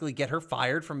to basically get her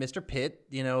fired from Mr. Pitt,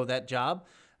 that job.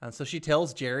 So she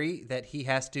tells Jerry that he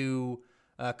has to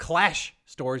clash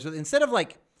stories with, instead of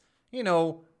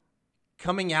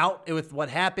coming out with what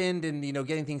happened and,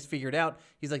 getting things figured out.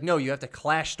 He's like, no, you have to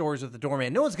clash stories with the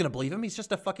doorman. No one's going to believe him. He's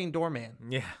just a fucking doorman.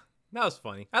 Yeah, that was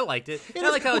funny. I liked it. I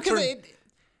like how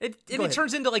it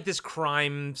turns into like this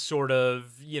crime sort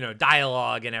of,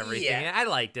 dialogue and everything. Yeah. I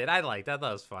liked it. I thought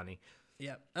that was funny.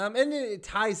 Yeah. And it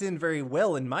ties in very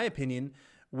well, in my opinion,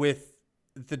 with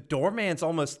the doorman's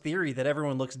almost theory that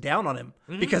everyone looks down on him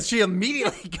because she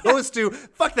immediately goes to,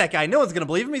 fuck that guy. No one's going to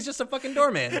believe him. He's just a fucking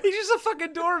doorman. He's just a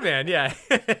fucking doorman. Yeah.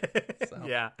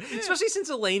 Yeah. Especially since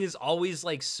Elaine is always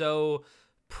like so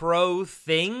pro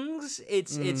things.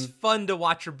 It's fun to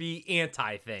watch her be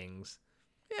anti things.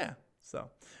 Yeah. So,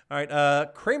 all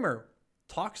right. Kramer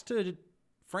talks to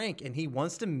Frank, and he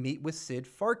wants to meet with Sid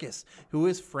Farkas, who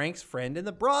is Frank's friend in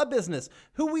the bra business,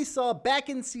 who we saw back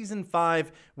in season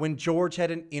 5 when George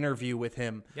had an interview with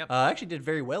him. Yep. Actually did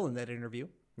very well in that interview.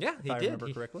 Yeah, he if I did.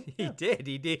 remember correctly. He did.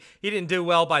 He didn't do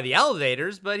well by the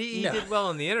elevators, but he did well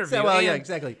in the interview. Yeah,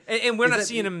 exactly. And we're not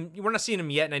seeing him. We're not seeing him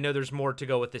yet. And I know there's more to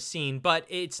go with the scene, but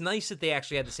it's nice that they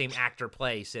actually had the same actor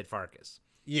play Sid Farkas.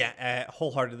 Yeah,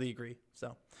 wholeheartedly agree.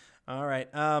 So, all right.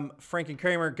 Frank and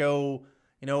Kramer go.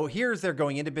 Here's they're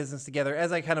going into business together.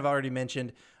 As I kind of already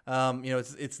mentioned,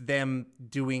 it's them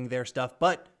doing their stuff.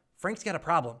 But Frank's got a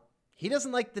problem. He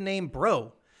doesn't like the name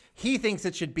bro. He thinks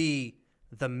it should be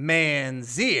the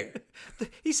Manzier.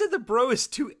 He said the bro is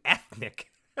too ethnic.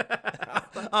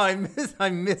 I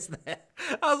miss that.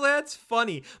 I was like, that's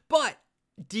funny. But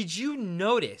did you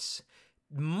notice,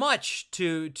 much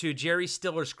to Jerry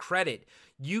Stiller's credit,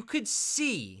 you could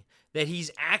see that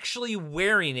he's actually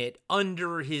wearing it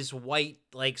under his white,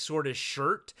 sort of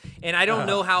shirt. And I don't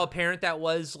know how apparent that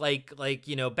was,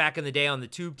 back in the day on the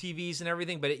tube TVs and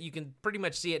everything, but you can pretty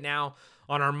much see it now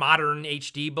on our modern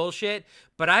HD bullshit.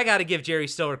 But I got to give Jerry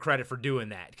Stiller credit for doing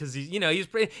that, because he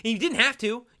didn't have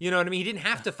to, you know what I mean? He didn't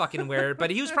have to fucking wear it, but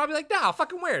he was probably like, nah, I'll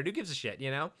fucking wear it. Who gives a shit,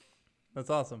 That's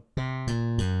awesome.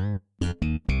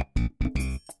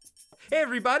 Hey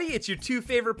everybody, it's your two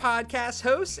favorite podcast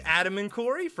hosts, Adam and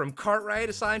Corey from Cartwright,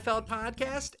 a Seinfeld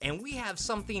podcast, and we have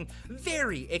something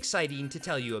very exciting to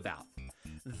tell you about.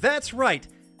 That's right.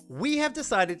 We have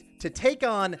decided to take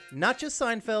on not just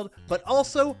Seinfeld, but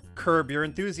also Curb Your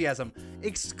Enthusiasm,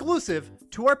 exclusive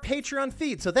to our Patreon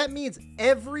feed. So that means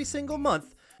every single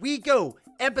month we go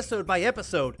episode by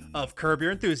episode of Curb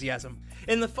Your Enthusiasm.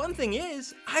 And the fun thing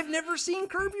is, I've never seen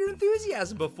Curb Your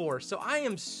Enthusiasm before, so I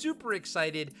am super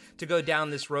excited to go down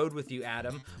this road with you,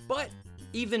 Adam. But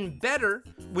even better,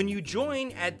 when you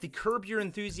join at the Curb Your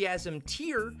Enthusiasm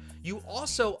tier, you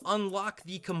also unlock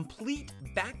the complete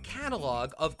back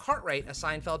catalog of Cartwright, a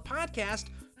Seinfeld podcast,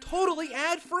 totally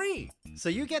ad-free. So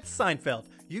you get Seinfeld,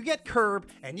 you get Curb,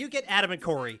 and you get Adam and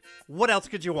Corey. What else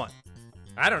could you want?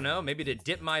 I don't know, maybe to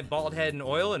dip my bald head in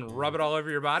oil and rub it all over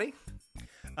your body?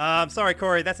 Sorry,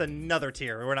 Corey, that's another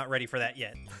tier. We're not ready for that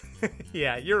yet.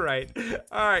 Yeah, you're right.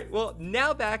 All right, well,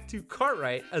 now back to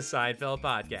Cartwright, a Seinfeld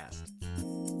podcast.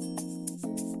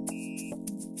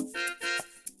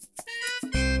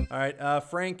 All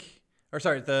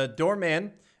right, the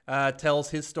doorman tells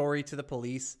his story to the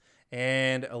police,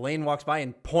 and Elaine walks by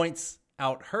and points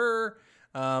out her.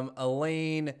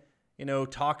 Elaine,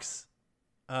 talks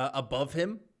above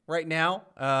him right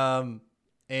now.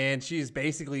 And she's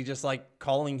basically just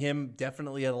calling him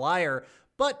definitely a liar.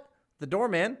 But the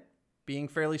doorman, being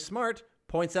fairly smart,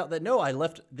 points out that no, I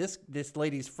left this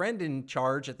lady's friend in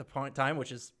charge at the time,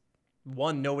 which is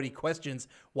one, nobody questions,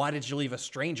 why did you leave a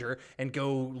stranger and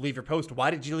go leave your post?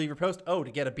 Why did you leave your post? Oh,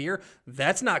 to get a beer?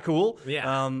 That's not cool.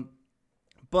 Yeah.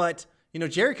 But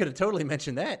Jerry could have totally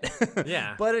mentioned that.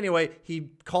 Yeah. But anyway,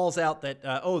 he calls out that,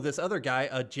 this other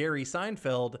guy, Jerry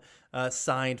Seinfeld,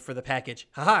 signed for the package.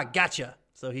 Haha, gotcha.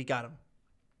 So he got him.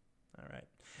 All right.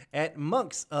 At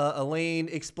Monk's, Elaine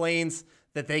explains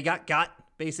that they got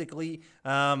basically.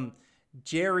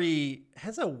 Jerry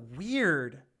has a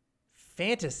weird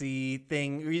fantasy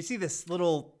thing where you see this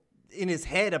little in his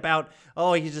head about,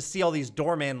 oh, he just see all these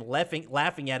doorman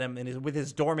laughing at him and with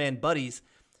his doorman buddies.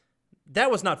 That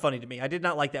was not funny to me. I did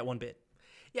not like that one bit.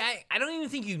 Yeah, I don't even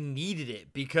think you needed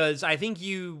it because I think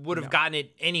you would have gotten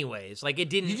it anyways. Like, it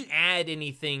didn't add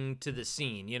anything to the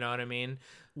scene. You know what I mean?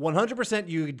 100%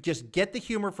 you just get the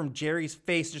humor from Jerry's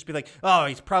face, just be like, oh,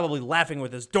 he's probably laughing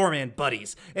with his doorman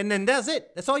buddies. And then that's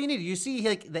it. That's all you need. You see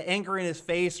like the anger in his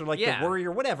face or like the worry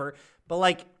or whatever. But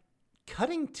like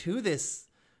cutting to this,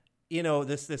 you know,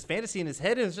 this fantasy in his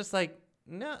head is just like,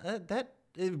 no, that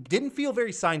it didn't feel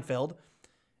very Seinfeld.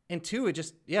 And two, it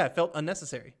just, it felt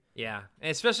unnecessary. Yeah,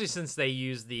 especially since they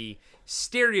use the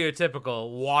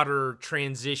stereotypical water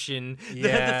transition,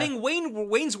 the thing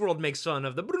Wayne's World makes fun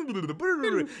of,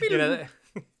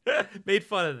 made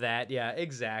fun of that. Yeah,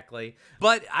 exactly.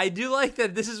 But I do like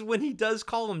that this is when he does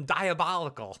call him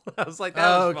diabolical. I was like,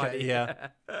 that was funny. Yeah.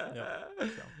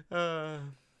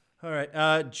 All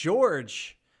right.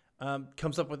 George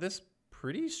comes up with this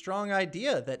pretty strong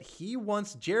idea that he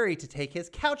wants Jerry to take his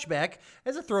couch back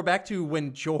as a throwback to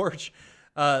when George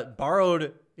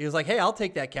borrowed. He was like, hey, I'll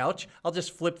take that couch. I'll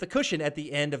just flip the cushion at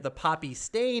the end of the Poppy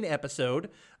Stain episode.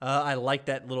 I like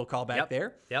that little callback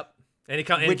there. Yep. And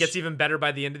it gets even better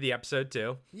by the end of the episode,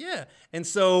 too. Yeah. And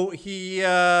so he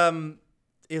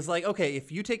is like, okay,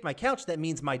 if you take my couch, that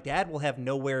means my dad will have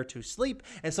nowhere to sleep.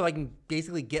 And so I can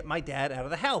basically get my dad out of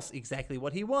the house, exactly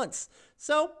what he wants.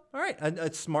 So, all right,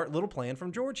 a smart little plan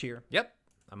from George here. Yep.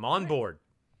 I'm on board.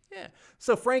 Yeah.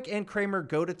 So Frank and Kramer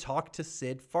go to talk to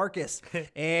Sid Farkas.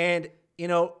 And, you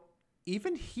know,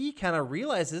 even he kind of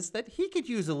realizes that he could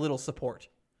use a little support.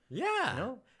 Yeah. You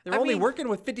know, they're only working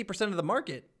with 50% of the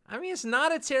market. I mean, it's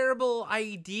not a terrible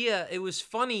idea. It was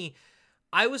funny.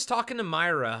 I was talking to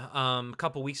Myra a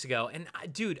couple weeks ago, and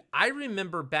dude, I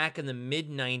remember back in the mid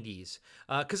 '90s,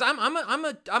 because I'm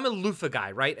a loofah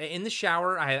guy, right? In the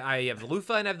shower, I have the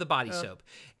loofah and I have the body soap,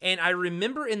 and I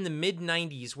remember in the mid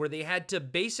 '90s where they had to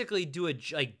basically do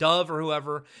like Dove or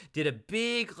whoever did a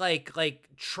big like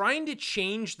trying to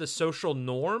change the social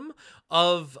norm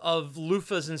of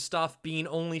loofahs and stuff being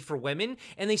only for women,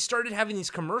 and they started having these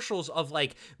commercials of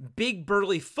like big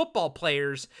burly football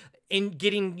players and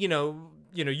getting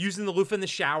using the loofah in the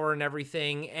shower and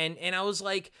everything. And I was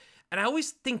like, and I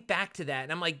always think back to that.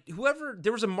 And I'm like,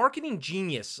 there was a marketing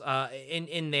genius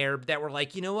in there that were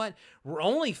like, you know what? We're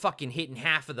only fucking hitting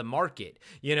half of the market,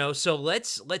 so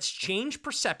let's change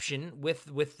perception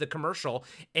with the commercial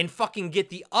and fucking get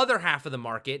the other half of the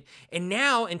market. And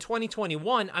now in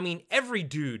 2021, I mean, every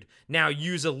dude now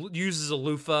uses a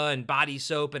loofah and body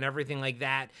soap and everything like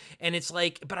that. And it's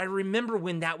like, but I remember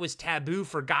when that was taboo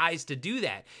for guys to do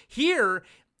that. Here,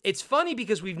 it's funny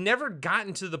because we've never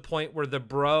gotten to the point where the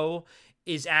bro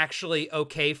is actually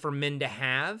okay for men to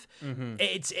have. Mm-hmm.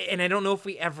 And I don't know if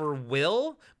we ever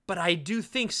will, but I do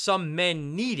think some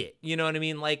men need it. You know what I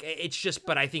mean? Like, it's just,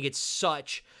 but I think it's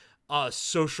such a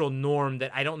social norm that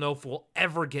I don't know if we'll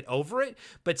ever get over it.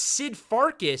 But Sid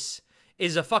Farkas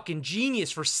is a fucking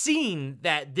genius for seeing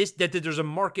that there's a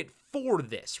market for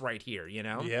this right here,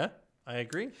 Yeah, I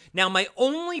agree. Now, my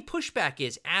only pushback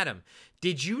is, Adam,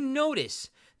 did you notice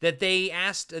that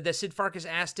Sid Farkas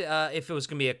asked if it was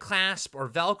going to be a clasp or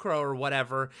Velcro or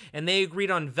whatever, and they agreed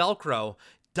on Velcro.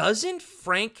 Doesn't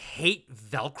Frank hate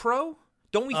Velcro?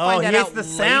 Don't we find that out later? Oh, he hates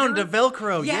the sound of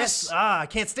Velcro. Yes. I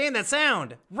can't stand that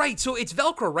sound. Right, so it's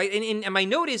Velcro, right? And my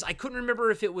note is I couldn't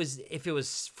remember if it was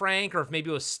Frank or if maybe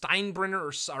it was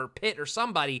Steinbrenner or Pitt or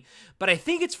somebody, but I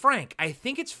think it's Frank. I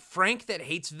think it's Frank that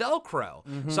hates Velcro.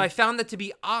 Mm-hmm. So I found that to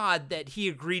be odd that he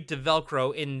agreed to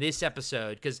Velcro in this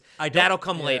episode because that'll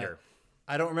come later.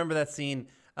 I don't remember that scene,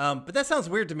 but that sounds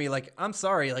weird to me. Like, I'm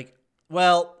sorry. Like,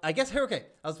 well, I guess, okay,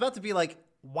 I was about to be like,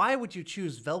 why would you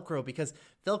choose Velcro? Because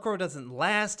Velcro doesn't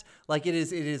last. Like, it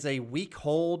is a weak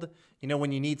hold,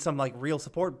 when you need some like real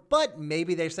support. But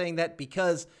maybe they're saying that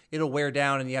because it'll wear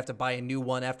down and you have to buy a new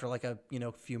one after like a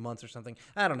few months or something.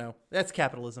 I don't know. That's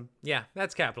capitalism. Yeah,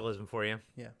 that's capitalism for you.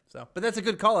 Yeah. So, but that's a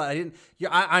good call out.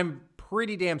 I'm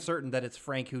pretty damn certain that it's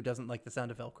Frank who doesn't like the sound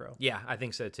of Velcro. Yeah, I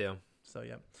think so too. So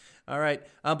yeah. All right.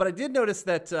 But I did notice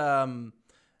that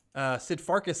Sid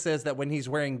Farkas says that when he's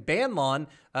wearing Banlon,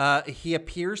 he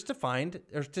appears to find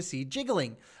or to see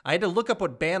jiggling. I had to look up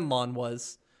what Banlon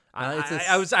was.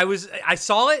 I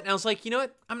saw it and I was like, you know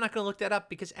what? I'm not going to look that up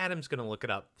because Adam's going to look it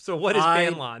up. So what is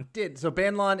Banlon? So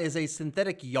Banlon is a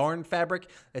synthetic yarn fabric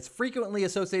that's frequently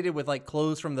associated with like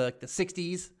clothes from the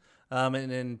 60s.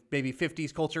 and maybe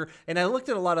 50s culture. And I looked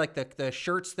at a lot of like the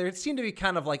shirts there. It seemed to be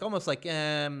kind of like almost like,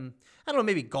 I don't know,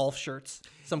 maybe golf shirts,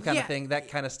 some kind of thing, that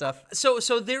kind of stuff. So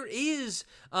there is,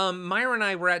 Myra and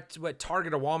I were at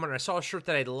Target or Walmart, and I saw a shirt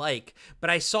that I like, but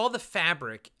I saw the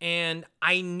fabric, and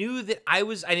I knew that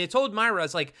and I told Myra, I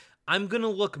was like, I'm going to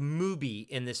look mooby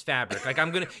in this fabric. Like,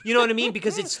 I'm going to, you know what I mean?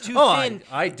 Because it's too thin.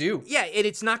 I do. Yeah, and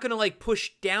it's not going to, like,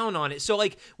 push down on it. So,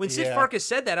 like, when Sid Farkas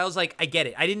said that, I was like, I get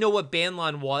it. I didn't know what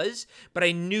Banlon was, but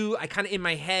I kind of in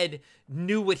my head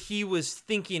knew what he was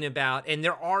thinking about. And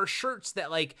there are shirts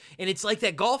that, like, and it's like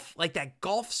that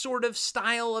golf sort of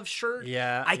style of shirt.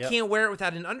 Yeah. I can't wear it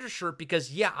without an undershirt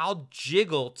because, I'll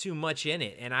jiggle too much in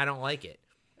it, and I don't like it.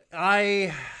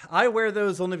 I wear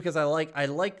those only because I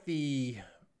like the...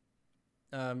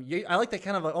 I like that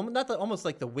kind of almost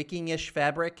like the wicking-ish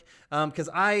fabric, because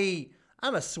I'm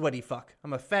a sweaty fuck.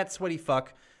 I'm a fat, sweaty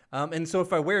fuck, and so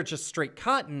if I wear just straight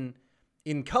cotton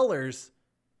in colors,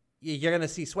 you're gonna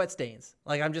see sweat stains.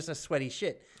 Like, I'm just a sweaty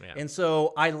shit, and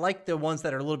so I like the ones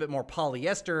that are a little bit more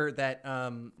polyester that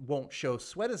won't show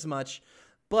sweat as much,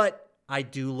 but I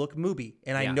do look mooby,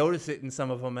 and I notice it in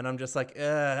some of them, and I'm just like,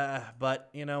 but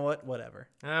you know what? Whatever.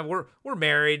 We're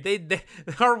married.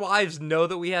 Our wives know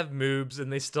that we have moobs,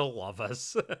 and they still love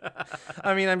us.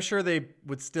 I mean, I'm sure they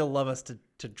would still love us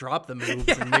to drop the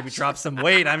moobs and maybe drop some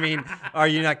weight. I mean, are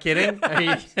you not kidding? I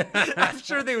mean, I'm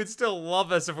sure they would still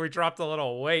love us if we dropped a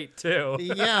little weight too.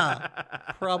 Yeah,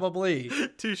 probably.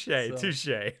 Touche. All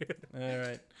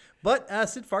right. But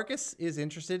Sid Farkas is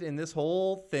interested in this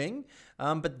whole thing.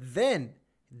 But then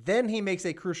he makes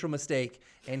a crucial mistake,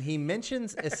 and he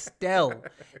mentions Estelle.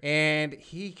 And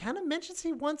he kind of mentions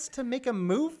he wants to make a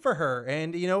move for her.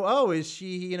 And, is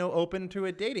she, open to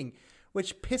a dating?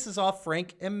 Which pisses off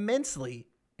Frank immensely.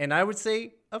 And I would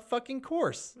say a fucking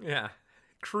course. Yeah.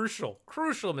 Crucial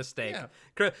mistake.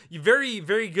 Yeah. Very,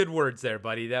 very good words there,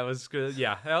 buddy. That was good.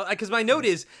 Yeah. Because my note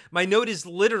is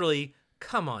literally...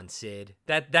 Come on, Sid.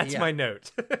 That's my note.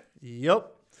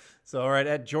 Yep. So, all right,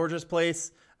 at George's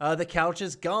place, the couch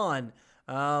is gone.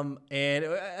 And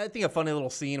I think a funny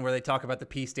little scene where they talk about the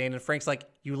pee stain, and Frank's like,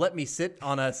 "You let me sleep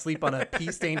on a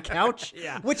pee stained couch?"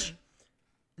 Which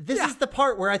this is the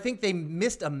part where I think they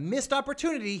missed a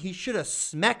opportunity. He should have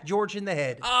smacked George in the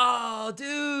head. Oh,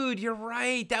 dude, you're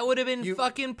right. That would have been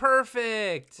fucking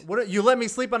perfect. You let me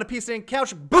sleep on a pee stained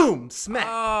couch? Boom, smack.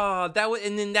 Oh, that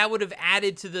would have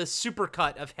added to the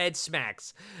supercut of head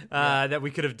smacks that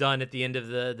we could have done at the end of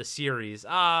the series.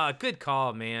 Good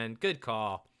call, man. Good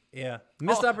call. Yeah,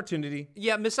 missed opportunity.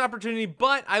 Yeah, missed opportunity.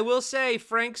 But I will say,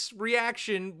 Frank's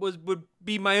reaction would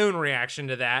be my own reaction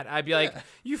to that. I'd be like,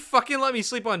 "You fucking let me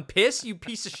sleep on piss, you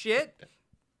piece of shit."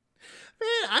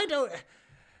 Man, I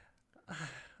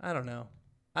don't know.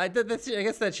 I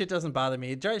guess that shit doesn't bother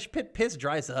me. Piss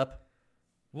dries up.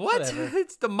 What?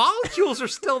 It's the molecules are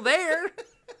still there. I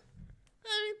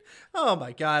mean, oh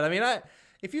my god. I mean,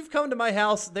 if you've come to my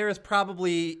house, there is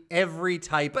probably every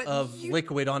type of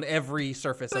liquid on every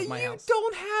surface of my house. But you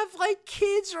don't have, like,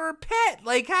 kids or a pet.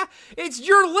 Like, it's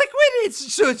your liquid.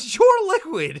 So it's your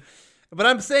liquid. But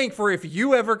I'm saying for if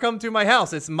you ever come to my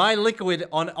house, it's my liquid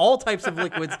on all types of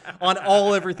liquids on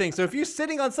everything. So if you're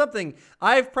sitting on something,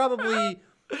 I've probably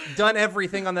done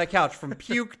everything on that couch, from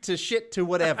puke to shit to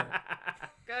whatever.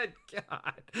 Good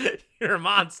God. You're a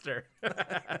monster.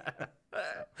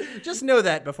 Just know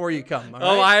that before you come. All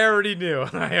right? I already knew. All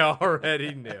right.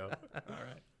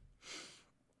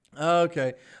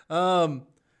 Okay.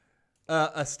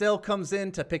 Estelle comes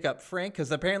in to pick up Frank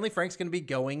because apparently Frank's going to be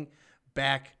going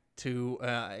back to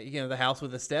the house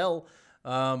with Estelle.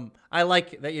 I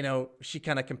like that, she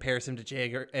kind of compares him to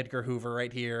J. Edgar Hoover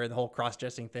right here, and the whole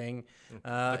cross-dressing thing.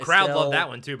 The crowd loved that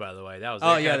one too, by the way. That was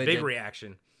a big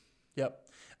reaction. Yep.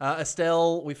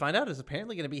 Estelle, we find out, is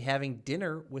apparently going to be having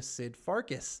dinner with Sid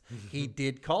Farkas. He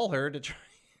did call her to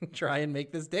try and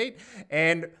make this date.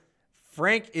 And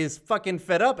Frank is fucking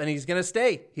fed up, and he's going to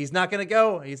stay. He's not going to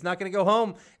go. He's not going to go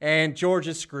home. And George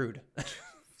is screwed.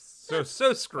 so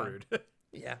screwed.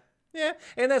 Yeah. Yeah.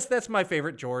 And that's my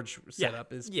favorite George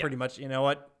setup is pretty much, you know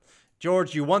what?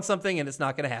 George, you want something, and it's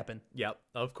not going to happen. Yep,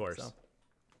 of course. So.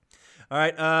 All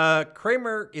right,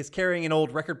 Kramer is carrying an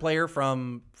old record player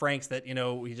from Frank's that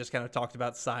we just kind of talked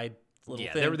about side little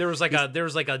thing. There was like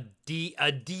a D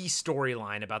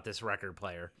storyline about this record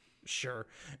player. Sure,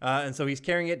 and so he's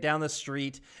carrying it down the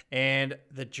street, and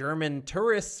the German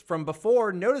tourists from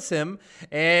before notice him,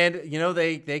 and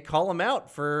they call him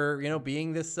out for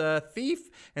being this thief,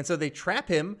 and so they trap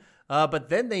him But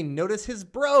then they notice his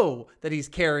bro that he's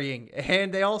carrying,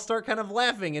 and they all start kind of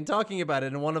laughing and talking about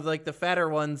it. And one of like the fatter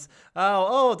ones,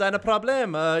 deine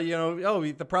problem,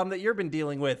 the problem that you've been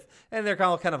dealing with, and they're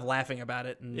all kind of laughing about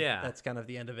it. And that's kind of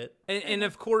the end of it. And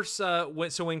of course,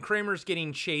 when Kramer's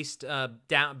getting chased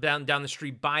down the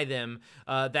street by them,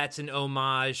 that's an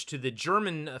homage to the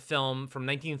German film from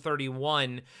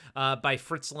 1931 by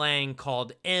Fritz Lang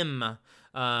called M.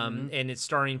 And it's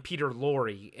starring Peter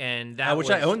Lorre, and that which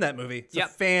I own that movie. It's a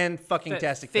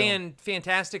fan-fucking-tastic film.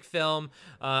 Fantastic film.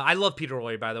 I love Peter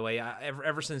Lorre, by the way.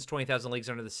 Ever since 20,000 Leagues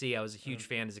Under the Sea, I was a huge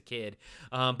fan as a kid.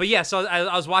 But yeah, so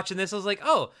I was watching this. I was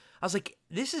like,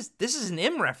 this is an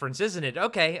M reference, isn't it?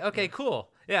 Okay,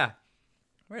 cool. Yeah.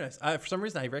 Very nice. For some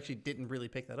reason, I actually didn't really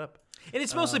pick that up. And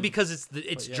it's mostly because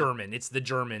it's German. It's the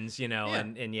Germans,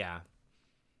 and yeah.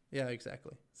 Yeah,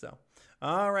 exactly. So,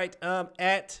 all right.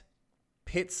 At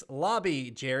Pitt's lobby,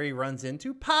 Jerry runs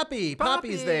into Poppy.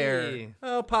 Poppy's there.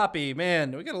 Oh, Poppy,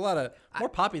 man, we got a lot of more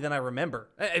Poppy than I remember.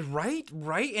 Right.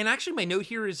 And actually, my note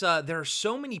here is there are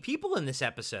so many people in this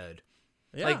episode.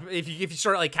 Yeah. Like if you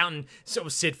start like counting, so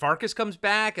Sid Farkas comes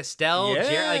back, Estelle,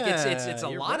 Jerry, like it's a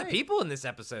lot of people in this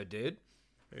episode, dude.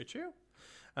 Very true.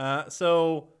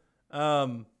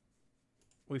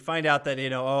 We find out that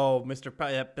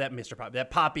that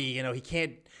Poppy,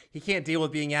 he can't deal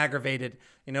with being aggravated.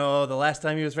 The last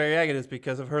time he was very aggravated is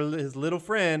because of his little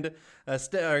friend,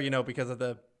 because of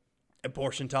the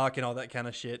abortion talk and all that kind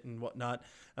of shit and whatnot.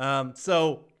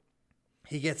 So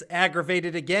he gets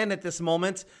aggravated again at this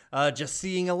moment, just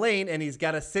seeing Elaine, and he's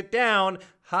got to sit down.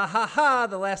 Ha ha ha!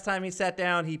 The last time he sat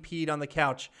down, he peed on the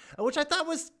couch, which I thought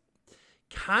was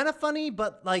kind of funny,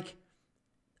 but like.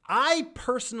 I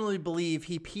personally believe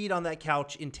he peed on that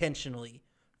couch intentionally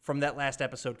from that last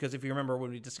episode, because if you remember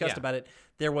when we discussed about it,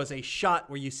 there was a shot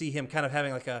where you see him kind of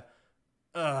having like a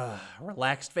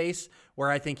relaxed face where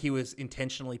I think he was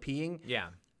intentionally peeing. Yeah.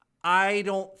 I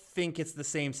don't think it's the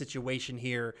same situation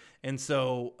here. And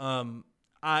so,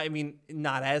 I mean,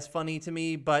 not as funny to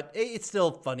me, but it's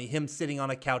still funny. Him sitting on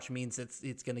a couch means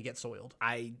it's going to get soiled.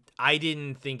 I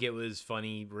didn't think it was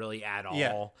funny really at all.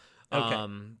 Yeah. Okay.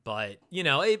 But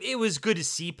it was good to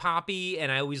see Poppy, and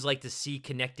I always like to see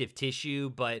connective tissue,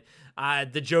 but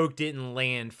the joke didn't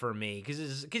land for me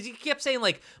because he kept saying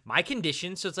like my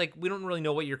condition, so it's like we don't really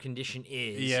know what your condition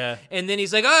is. Yeah. And then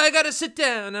he's like, I gotta sit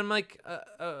down, and I'm like,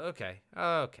 okay,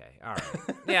 all right.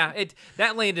 Yeah,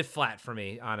 that landed flat for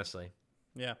me, honestly.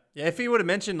 Yeah. If he would have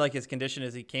mentioned like his condition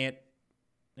is he can't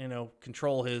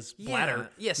control his bladder.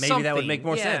 Yeah, maybe something. That would make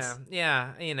more sense.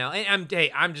 Yeah, and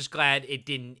I'm just glad it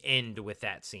didn't end with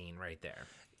that scene right there.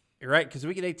 You're right, because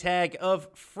we get a tag of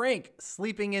Frank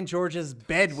sleeping in George's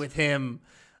bed with him,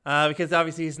 because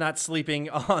obviously he's not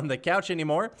sleeping on the couch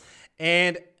anymore,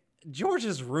 and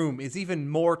George's room is even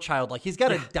more childlike. He's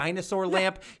got a dinosaur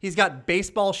lamp. He's got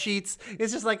baseball sheets.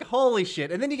 It's just like, holy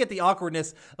shit. And then you get the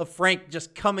awkwardness of Frank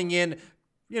just coming in,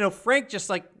 Frank just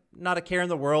like, not a care in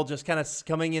the world, just kind of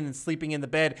coming in and sleeping in the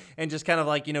bed and just kind of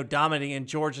like, dominating, and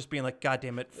George just being like, God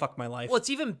damn it, fuck my life. Well, it's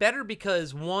even better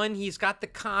because one, he's got the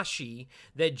kashi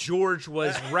that George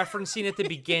was referencing at the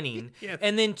beginning. Yes.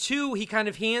 And then two, he kind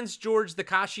of hands George the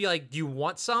kashi like, do you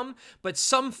want some? But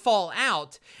some fall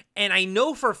out. And I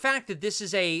know for a fact that this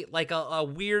is a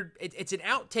weird, it's an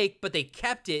outtake, but they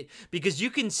kept it because you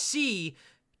can see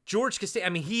George Costanza. I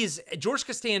mean, George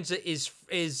Costanza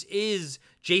is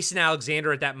Jason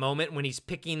Alexander at that moment when he's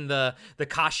picking the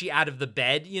kashi out of the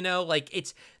bed.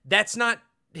 That's not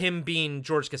him being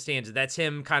George Costanza. That's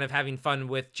him kind of having fun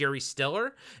with Jerry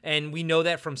Stiller, and we know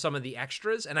that from some of the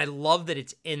extras, and I love that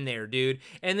it's in there, dude.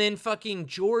 And then fucking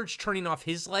George turning off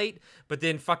his light, but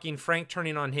then fucking Frank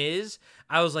turning on his.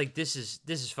 I was like, this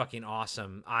is fucking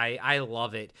awesome. I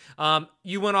love it.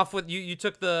 You went off with you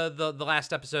took the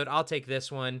last episode. I'll take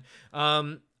this one.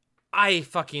 I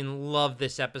fucking love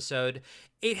this episode.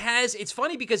 It's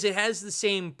funny because it has the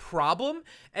same problem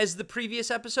as the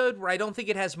previous episode where I don't think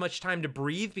it has much time to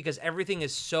breathe because everything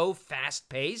is so fast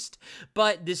paced,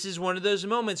 but this is one of those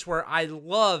moments where I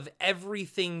love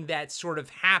everything that's sort of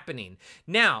happening.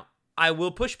 Now, I will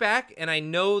push back, and I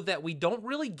know that we don't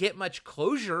really get much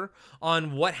closure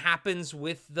on what happens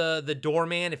with the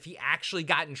doorman, if he actually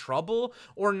got in trouble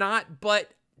or not,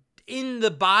 but in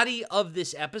the body of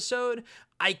this episode,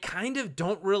 I kind of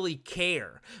don't really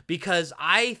care because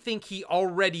I think he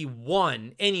already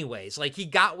won anyways. Like, he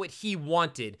got what he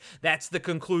wanted. That's the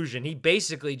conclusion. He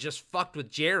basically just fucked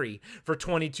with Jerry for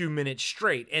 22 minutes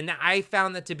straight. And I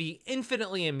found that to be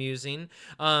infinitely amusing.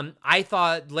 I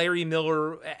thought Larry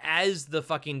Miller as the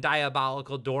fucking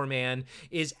diabolical doorman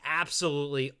is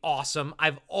absolutely awesome.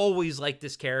 I've always liked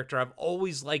this character. I've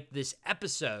always liked this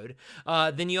episode.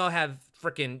 Then you all have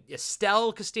freaking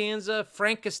Estelle Costanza,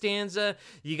 Frank Costanza,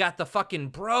 you got the fucking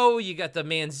bro, you got the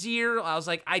Manzier. I was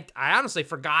like, I honestly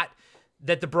forgot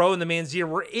that the bro and the Manzier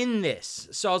were in this.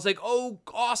 So I was like, oh,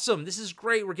 awesome. This is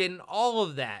great. We're getting all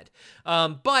of that.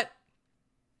 But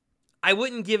I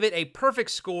wouldn't give it a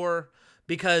perfect score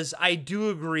because I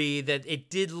do agree that it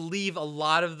did leave a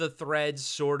lot of the threads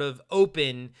sort of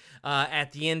open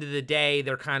at the end of the day.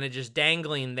 They're kind of just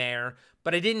dangling there,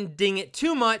 but I didn't ding it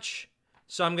too much.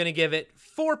 So I'm going to give it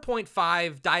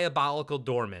 4.5 Diabolical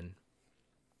Doorman.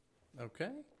 Okay.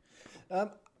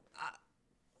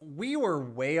 We were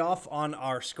way off on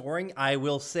our scoring. I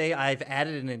will say I've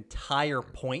added an entire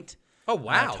point. Oh,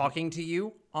 wow. Talking to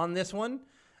you on this one.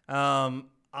 Maybe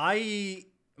I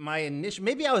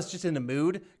was just in the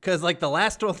mood because like the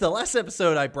last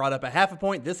episode I brought up a half a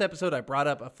point. This episode I brought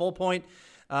up a full point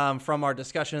from our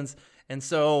discussions. And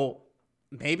so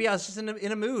maybe I was just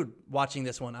in a mood watching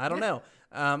this one. I don't know.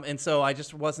 And so I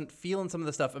just wasn't feeling some of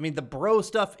the stuff. I mean, the bro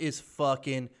stuff is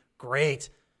fucking great.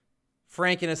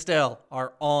 Frank and Estelle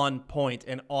are on point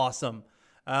and awesome.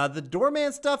 The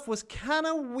doorman stuff was kind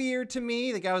of weird to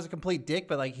me. The guy was a complete dick,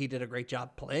 but like he did a great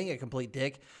job playing a complete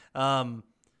dick.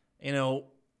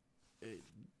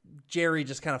 Jerry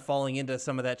just kind of falling into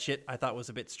some of that shit I thought was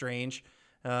a bit strange.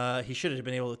 He should have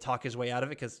been able to talk his way out of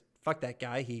it because fuck that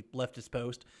guy. He left his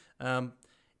post.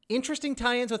 Interesting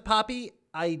tie-ins with Poppy.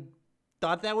 I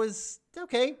thought that was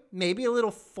okay. Maybe a little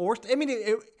forced. I mean,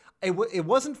 it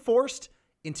wasn't forced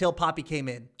until Poppy came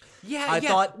in. Yeah, I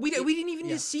thought we didn't even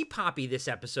need to see Poppy this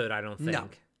episode, I don't think. No.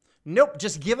 Nope.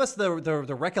 Just give us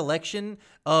the recollection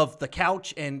of the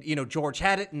couch and, George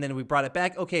had it and then we brought it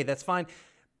back. Okay, that's fine.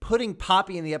 Putting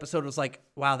Poppy in the episode was like,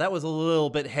 wow, that was a little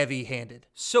bit heavy-handed.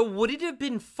 So would it have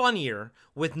been funnier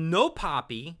with no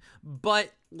Poppy,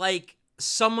 but like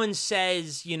someone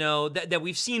says, that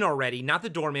we've seen already, not the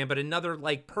doorman, but another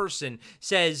like person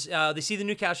says, they see the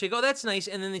new couch, they go, oh, that's nice.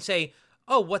 And then they say,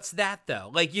 oh, what's that though?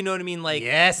 Like, you know what I mean? Like,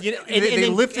 yes. They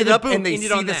lift it up and they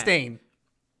see the stain.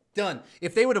 Done.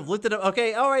 If they would have lifted up,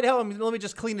 okay, all right, let me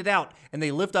just clean it out. And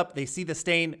they lift up, they see the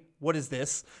stain. What is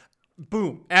this?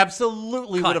 Boom.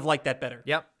 Absolutely would have liked that better.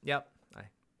 Yep.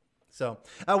 So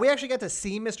we actually got to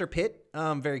see Mr. Pitt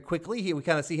very quickly. We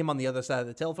kind of see him on the other side of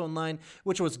the telephone line,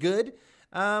 which was good.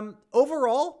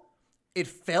 Overall, it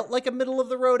felt like a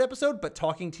middle-of-the-road episode, but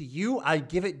talking to you, I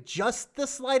give it just the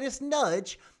slightest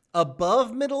nudge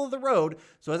above middle of the road.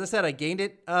 So as I said, I gained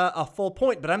it a full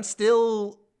point, but I'm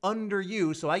still under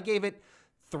you. So I gave it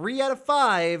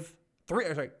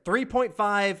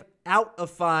 3.5 out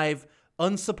of 5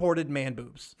 unsupported man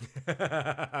boobs.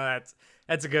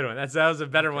 That's a good one. That was a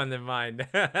better one than mine.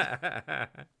 Right.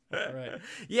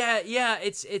 Yeah.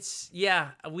 It's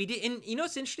we did. And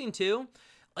it's interesting too.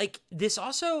 Like this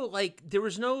also, like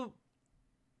the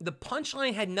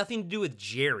punchline had nothing to do with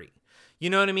Jerry. You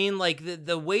know what I mean? Like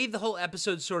the way the whole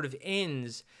episode sort of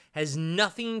ends has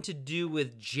nothing to do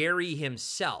with Jerry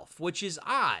himself, which is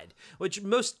odd. Which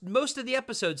most of the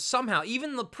episodes somehow,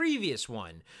 even the previous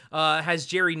one, has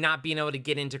Jerry not being able to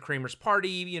get into Kramer's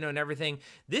party, and everything.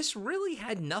 This really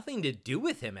had nothing to do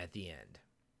with him at the end.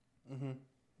 Mm-hmm.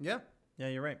 Yeah,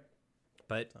 you're right.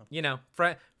 But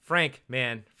Frank,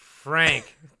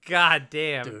 god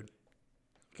damn, dude.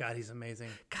 God, he's amazing.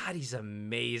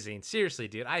 Seriously,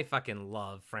 dude, I fucking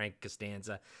love Frank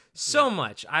Costanza so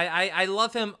much. I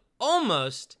love him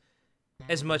almost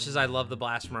as much as I love the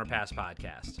Blast from Our Past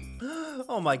podcast.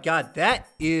 Oh my God, that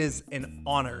is an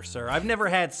honor, sir. I've never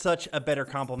had such a better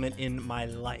compliment in my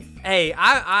life. Hey,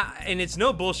 I and it's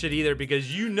no bullshit either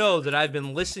because you know that I've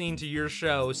been listening to your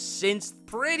show since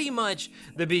pretty much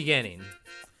the beginning.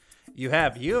 You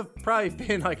have probably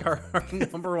been like our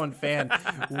number one fan,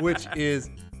 which is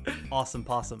awesome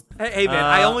possum. Hey man,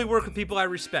 I only work with people I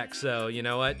respect, so you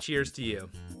know what? Cheers to you.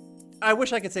 I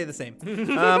wish I could say the same.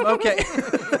 Okay.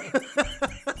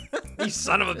 You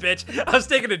son of a bitch. I was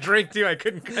taking a drink too. I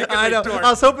couldn't. I know. I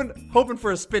was hoping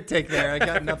for a spit take there. I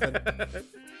got nothing.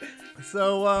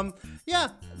 So,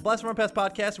 Blast from Our Past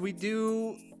podcast. We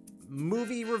do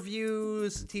movie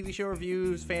reviews, TV show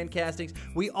reviews, fan castings.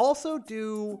 We also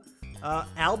do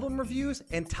album reviews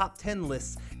and top 10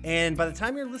 lists. And by the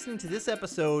time you're listening to this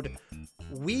episode,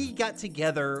 we got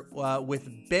together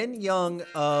with Ben Young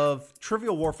of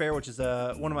Trivial Warfare, which is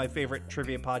one of my favorite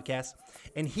trivia podcasts,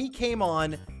 and he came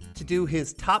on to do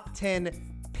his top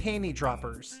 10 panty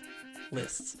droppers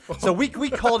lists. So we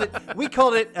called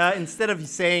it instead of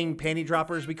saying panty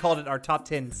droppers, we called it our top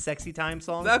 10 sexy time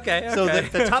songs. Okay. So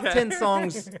the top 10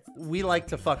 songs we like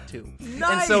to fuck to.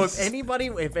 Nice. And so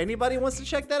if anybody wants to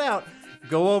check that out,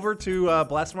 go over to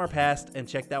Blast from Our Past and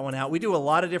check that one out. We do a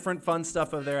lot of different fun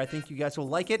stuff over there. I think you guys will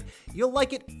like it. You'll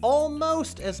like it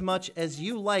almost as much as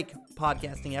you like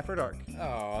Podcasting After Dark.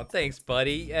 Oh, thanks,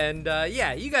 buddy. And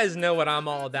yeah, you guys know what I'm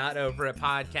all about over at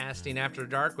Podcasting After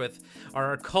Dark with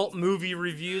our cult movie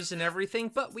reviews and everything.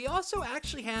 But we also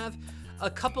actually have a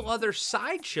couple other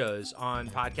side shows on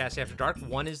Podcast After Dark.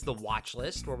 One is the Watch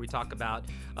List, where we talk about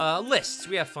lists.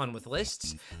 We have fun with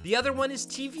lists. The other one is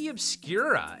TV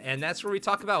Obscura, and that's where we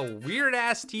talk about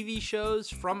weird-ass TV shows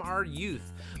from our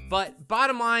youth. But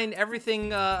bottom line, everything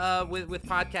with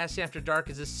Podcast After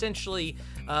Dark is essentially,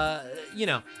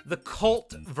 the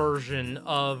cult version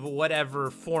of whatever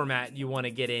format you want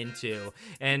to get into.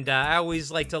 And I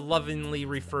always like to lovingly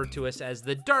refer to us as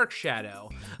the dark shadow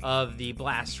of the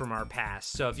Blast from Our Past.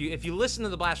 So if you listen to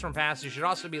the Blast from Our Past, you should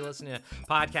also be listening to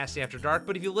Podcast After Dark.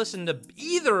 But if you listen to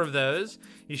either of those,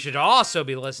 you should also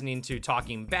be listening to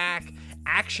Talking Back,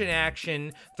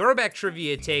 Action, Throwback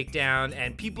Trivia Takedown,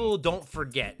 and People Don't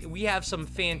Forget. We have some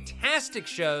fantastic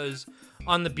shows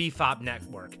on the BFOP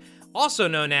network, also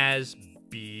known as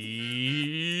BFOP.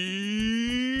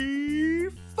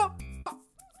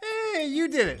 Hey, you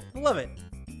did it. Love it.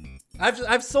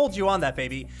 I've sold you on that,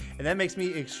 baby, and that makes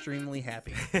me extremely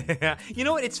happy. You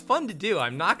know what? It's fun to do.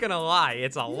 I'm not gonna lie.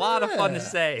 It's a lot of fun to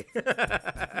say.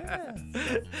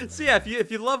 So yeah,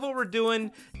 if you love what we're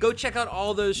doing, go check out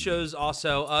all those shows.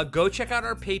 Also, go check out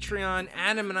our Patreon.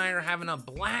 Adam and I are having a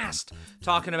blast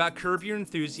talking about Curb Your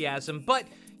Enthusiasm, but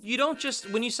you don't just,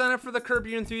 when you sign up for the Curb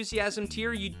Your Enthusiasm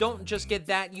tier, you don't just get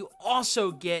that, you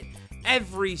also get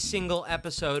every single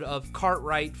episode of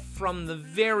Cartwright from the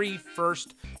very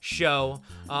first show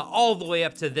all the way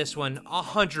up to this one,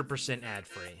 100%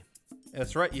 ad-free.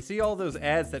 That's right. You see all those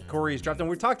ads that Corey's dropped, and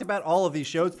we've talked about all of these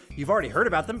shows. You've already heard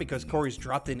about them because Corey's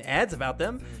dropped in ads about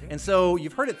them, and so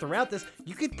you've heard it throughout this.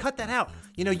 You could cut that out.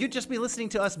 You'd just be listening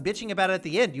to us bitching about it at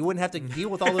the end. You wouldn't have to deal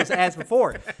with all those ads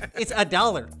before. It's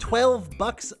 $1,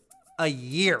 $12 a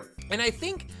year. And I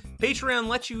think Patreon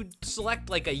lets you select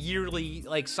like a yearly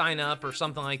sign up or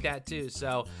something like that too.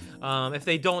 So if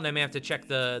they don't, I may have to check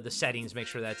the settings, make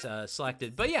sure that's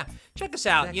selected. But yeah, check us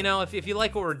out. Exactly. If you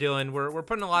like what we're doing, we're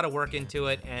putting a lot of work into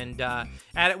it. And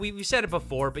we said it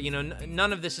before, but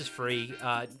none of this is free.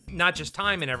 Not just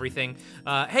time and everything.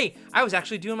 Hey, I was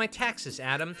actually doing my taxes,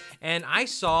 Adam, and I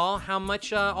saw how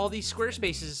much all these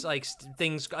Squarespaces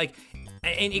things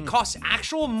and it costs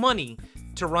actual money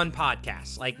to run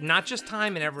podcasts, not just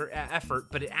time and effort,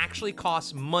 but it actually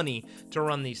costs money to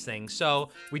run these things. So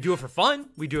we do it for fun.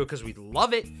 We do it because we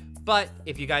love it. But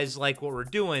if you guys like what we're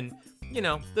doing,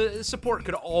 the support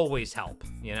could always help,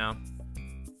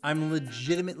 I'm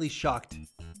legitimately shocked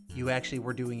you actually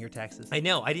were doing your taxes. I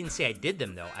know. I didn't say I did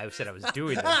them, though. I said I was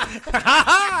doing them.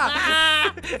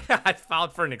 I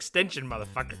filed for an extension,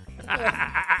 motherfucker.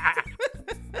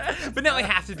 But now I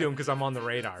have to do them because I'm on the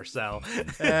radar. So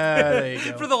there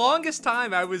you go. For the longest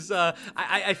time, I was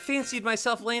I fancied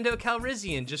myself Lando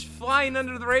Calrissian, just flying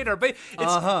under the radar. But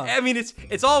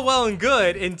it's all well and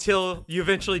good until you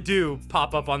eventually do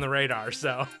pop up on the radar.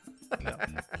 So.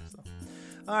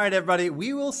 All right, everybody.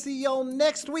 We will see y'all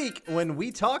next week when we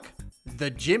talk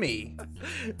The Jimmy.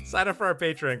 Sign up for our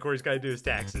Patreon. Corey's got to do his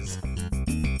taxes.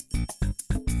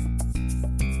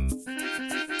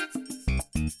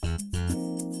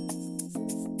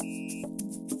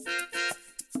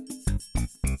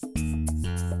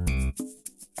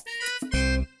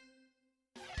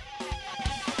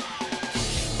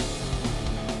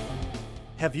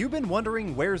 Have you been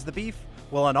wondering where's the beef?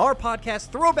 Well, on our podcast,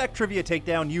 Throwback Trivia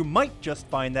Takedown, you might just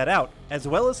find that out, as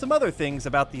well as some other things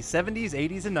about the 70s,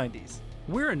 80s, and 90s.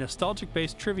 We're a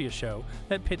nostalgic-based trivia show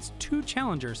that pits two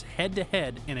challengers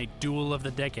head-to-head in a duel of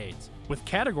the decades, with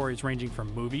categories ranging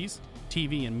from movies,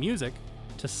 TV, and music,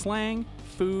 to slang,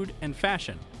 food, and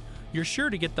fashion. You're sure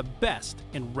to get the best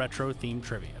in retro-themed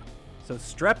trivia. So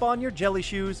strap on your jelly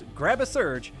shoes, grab a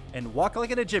Surge, and walk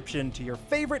like an Egyptian to your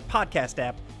favorite podcast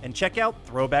app and check out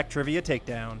Throwback Trivia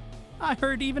Takedown. I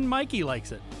heard even Mikey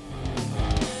likes it.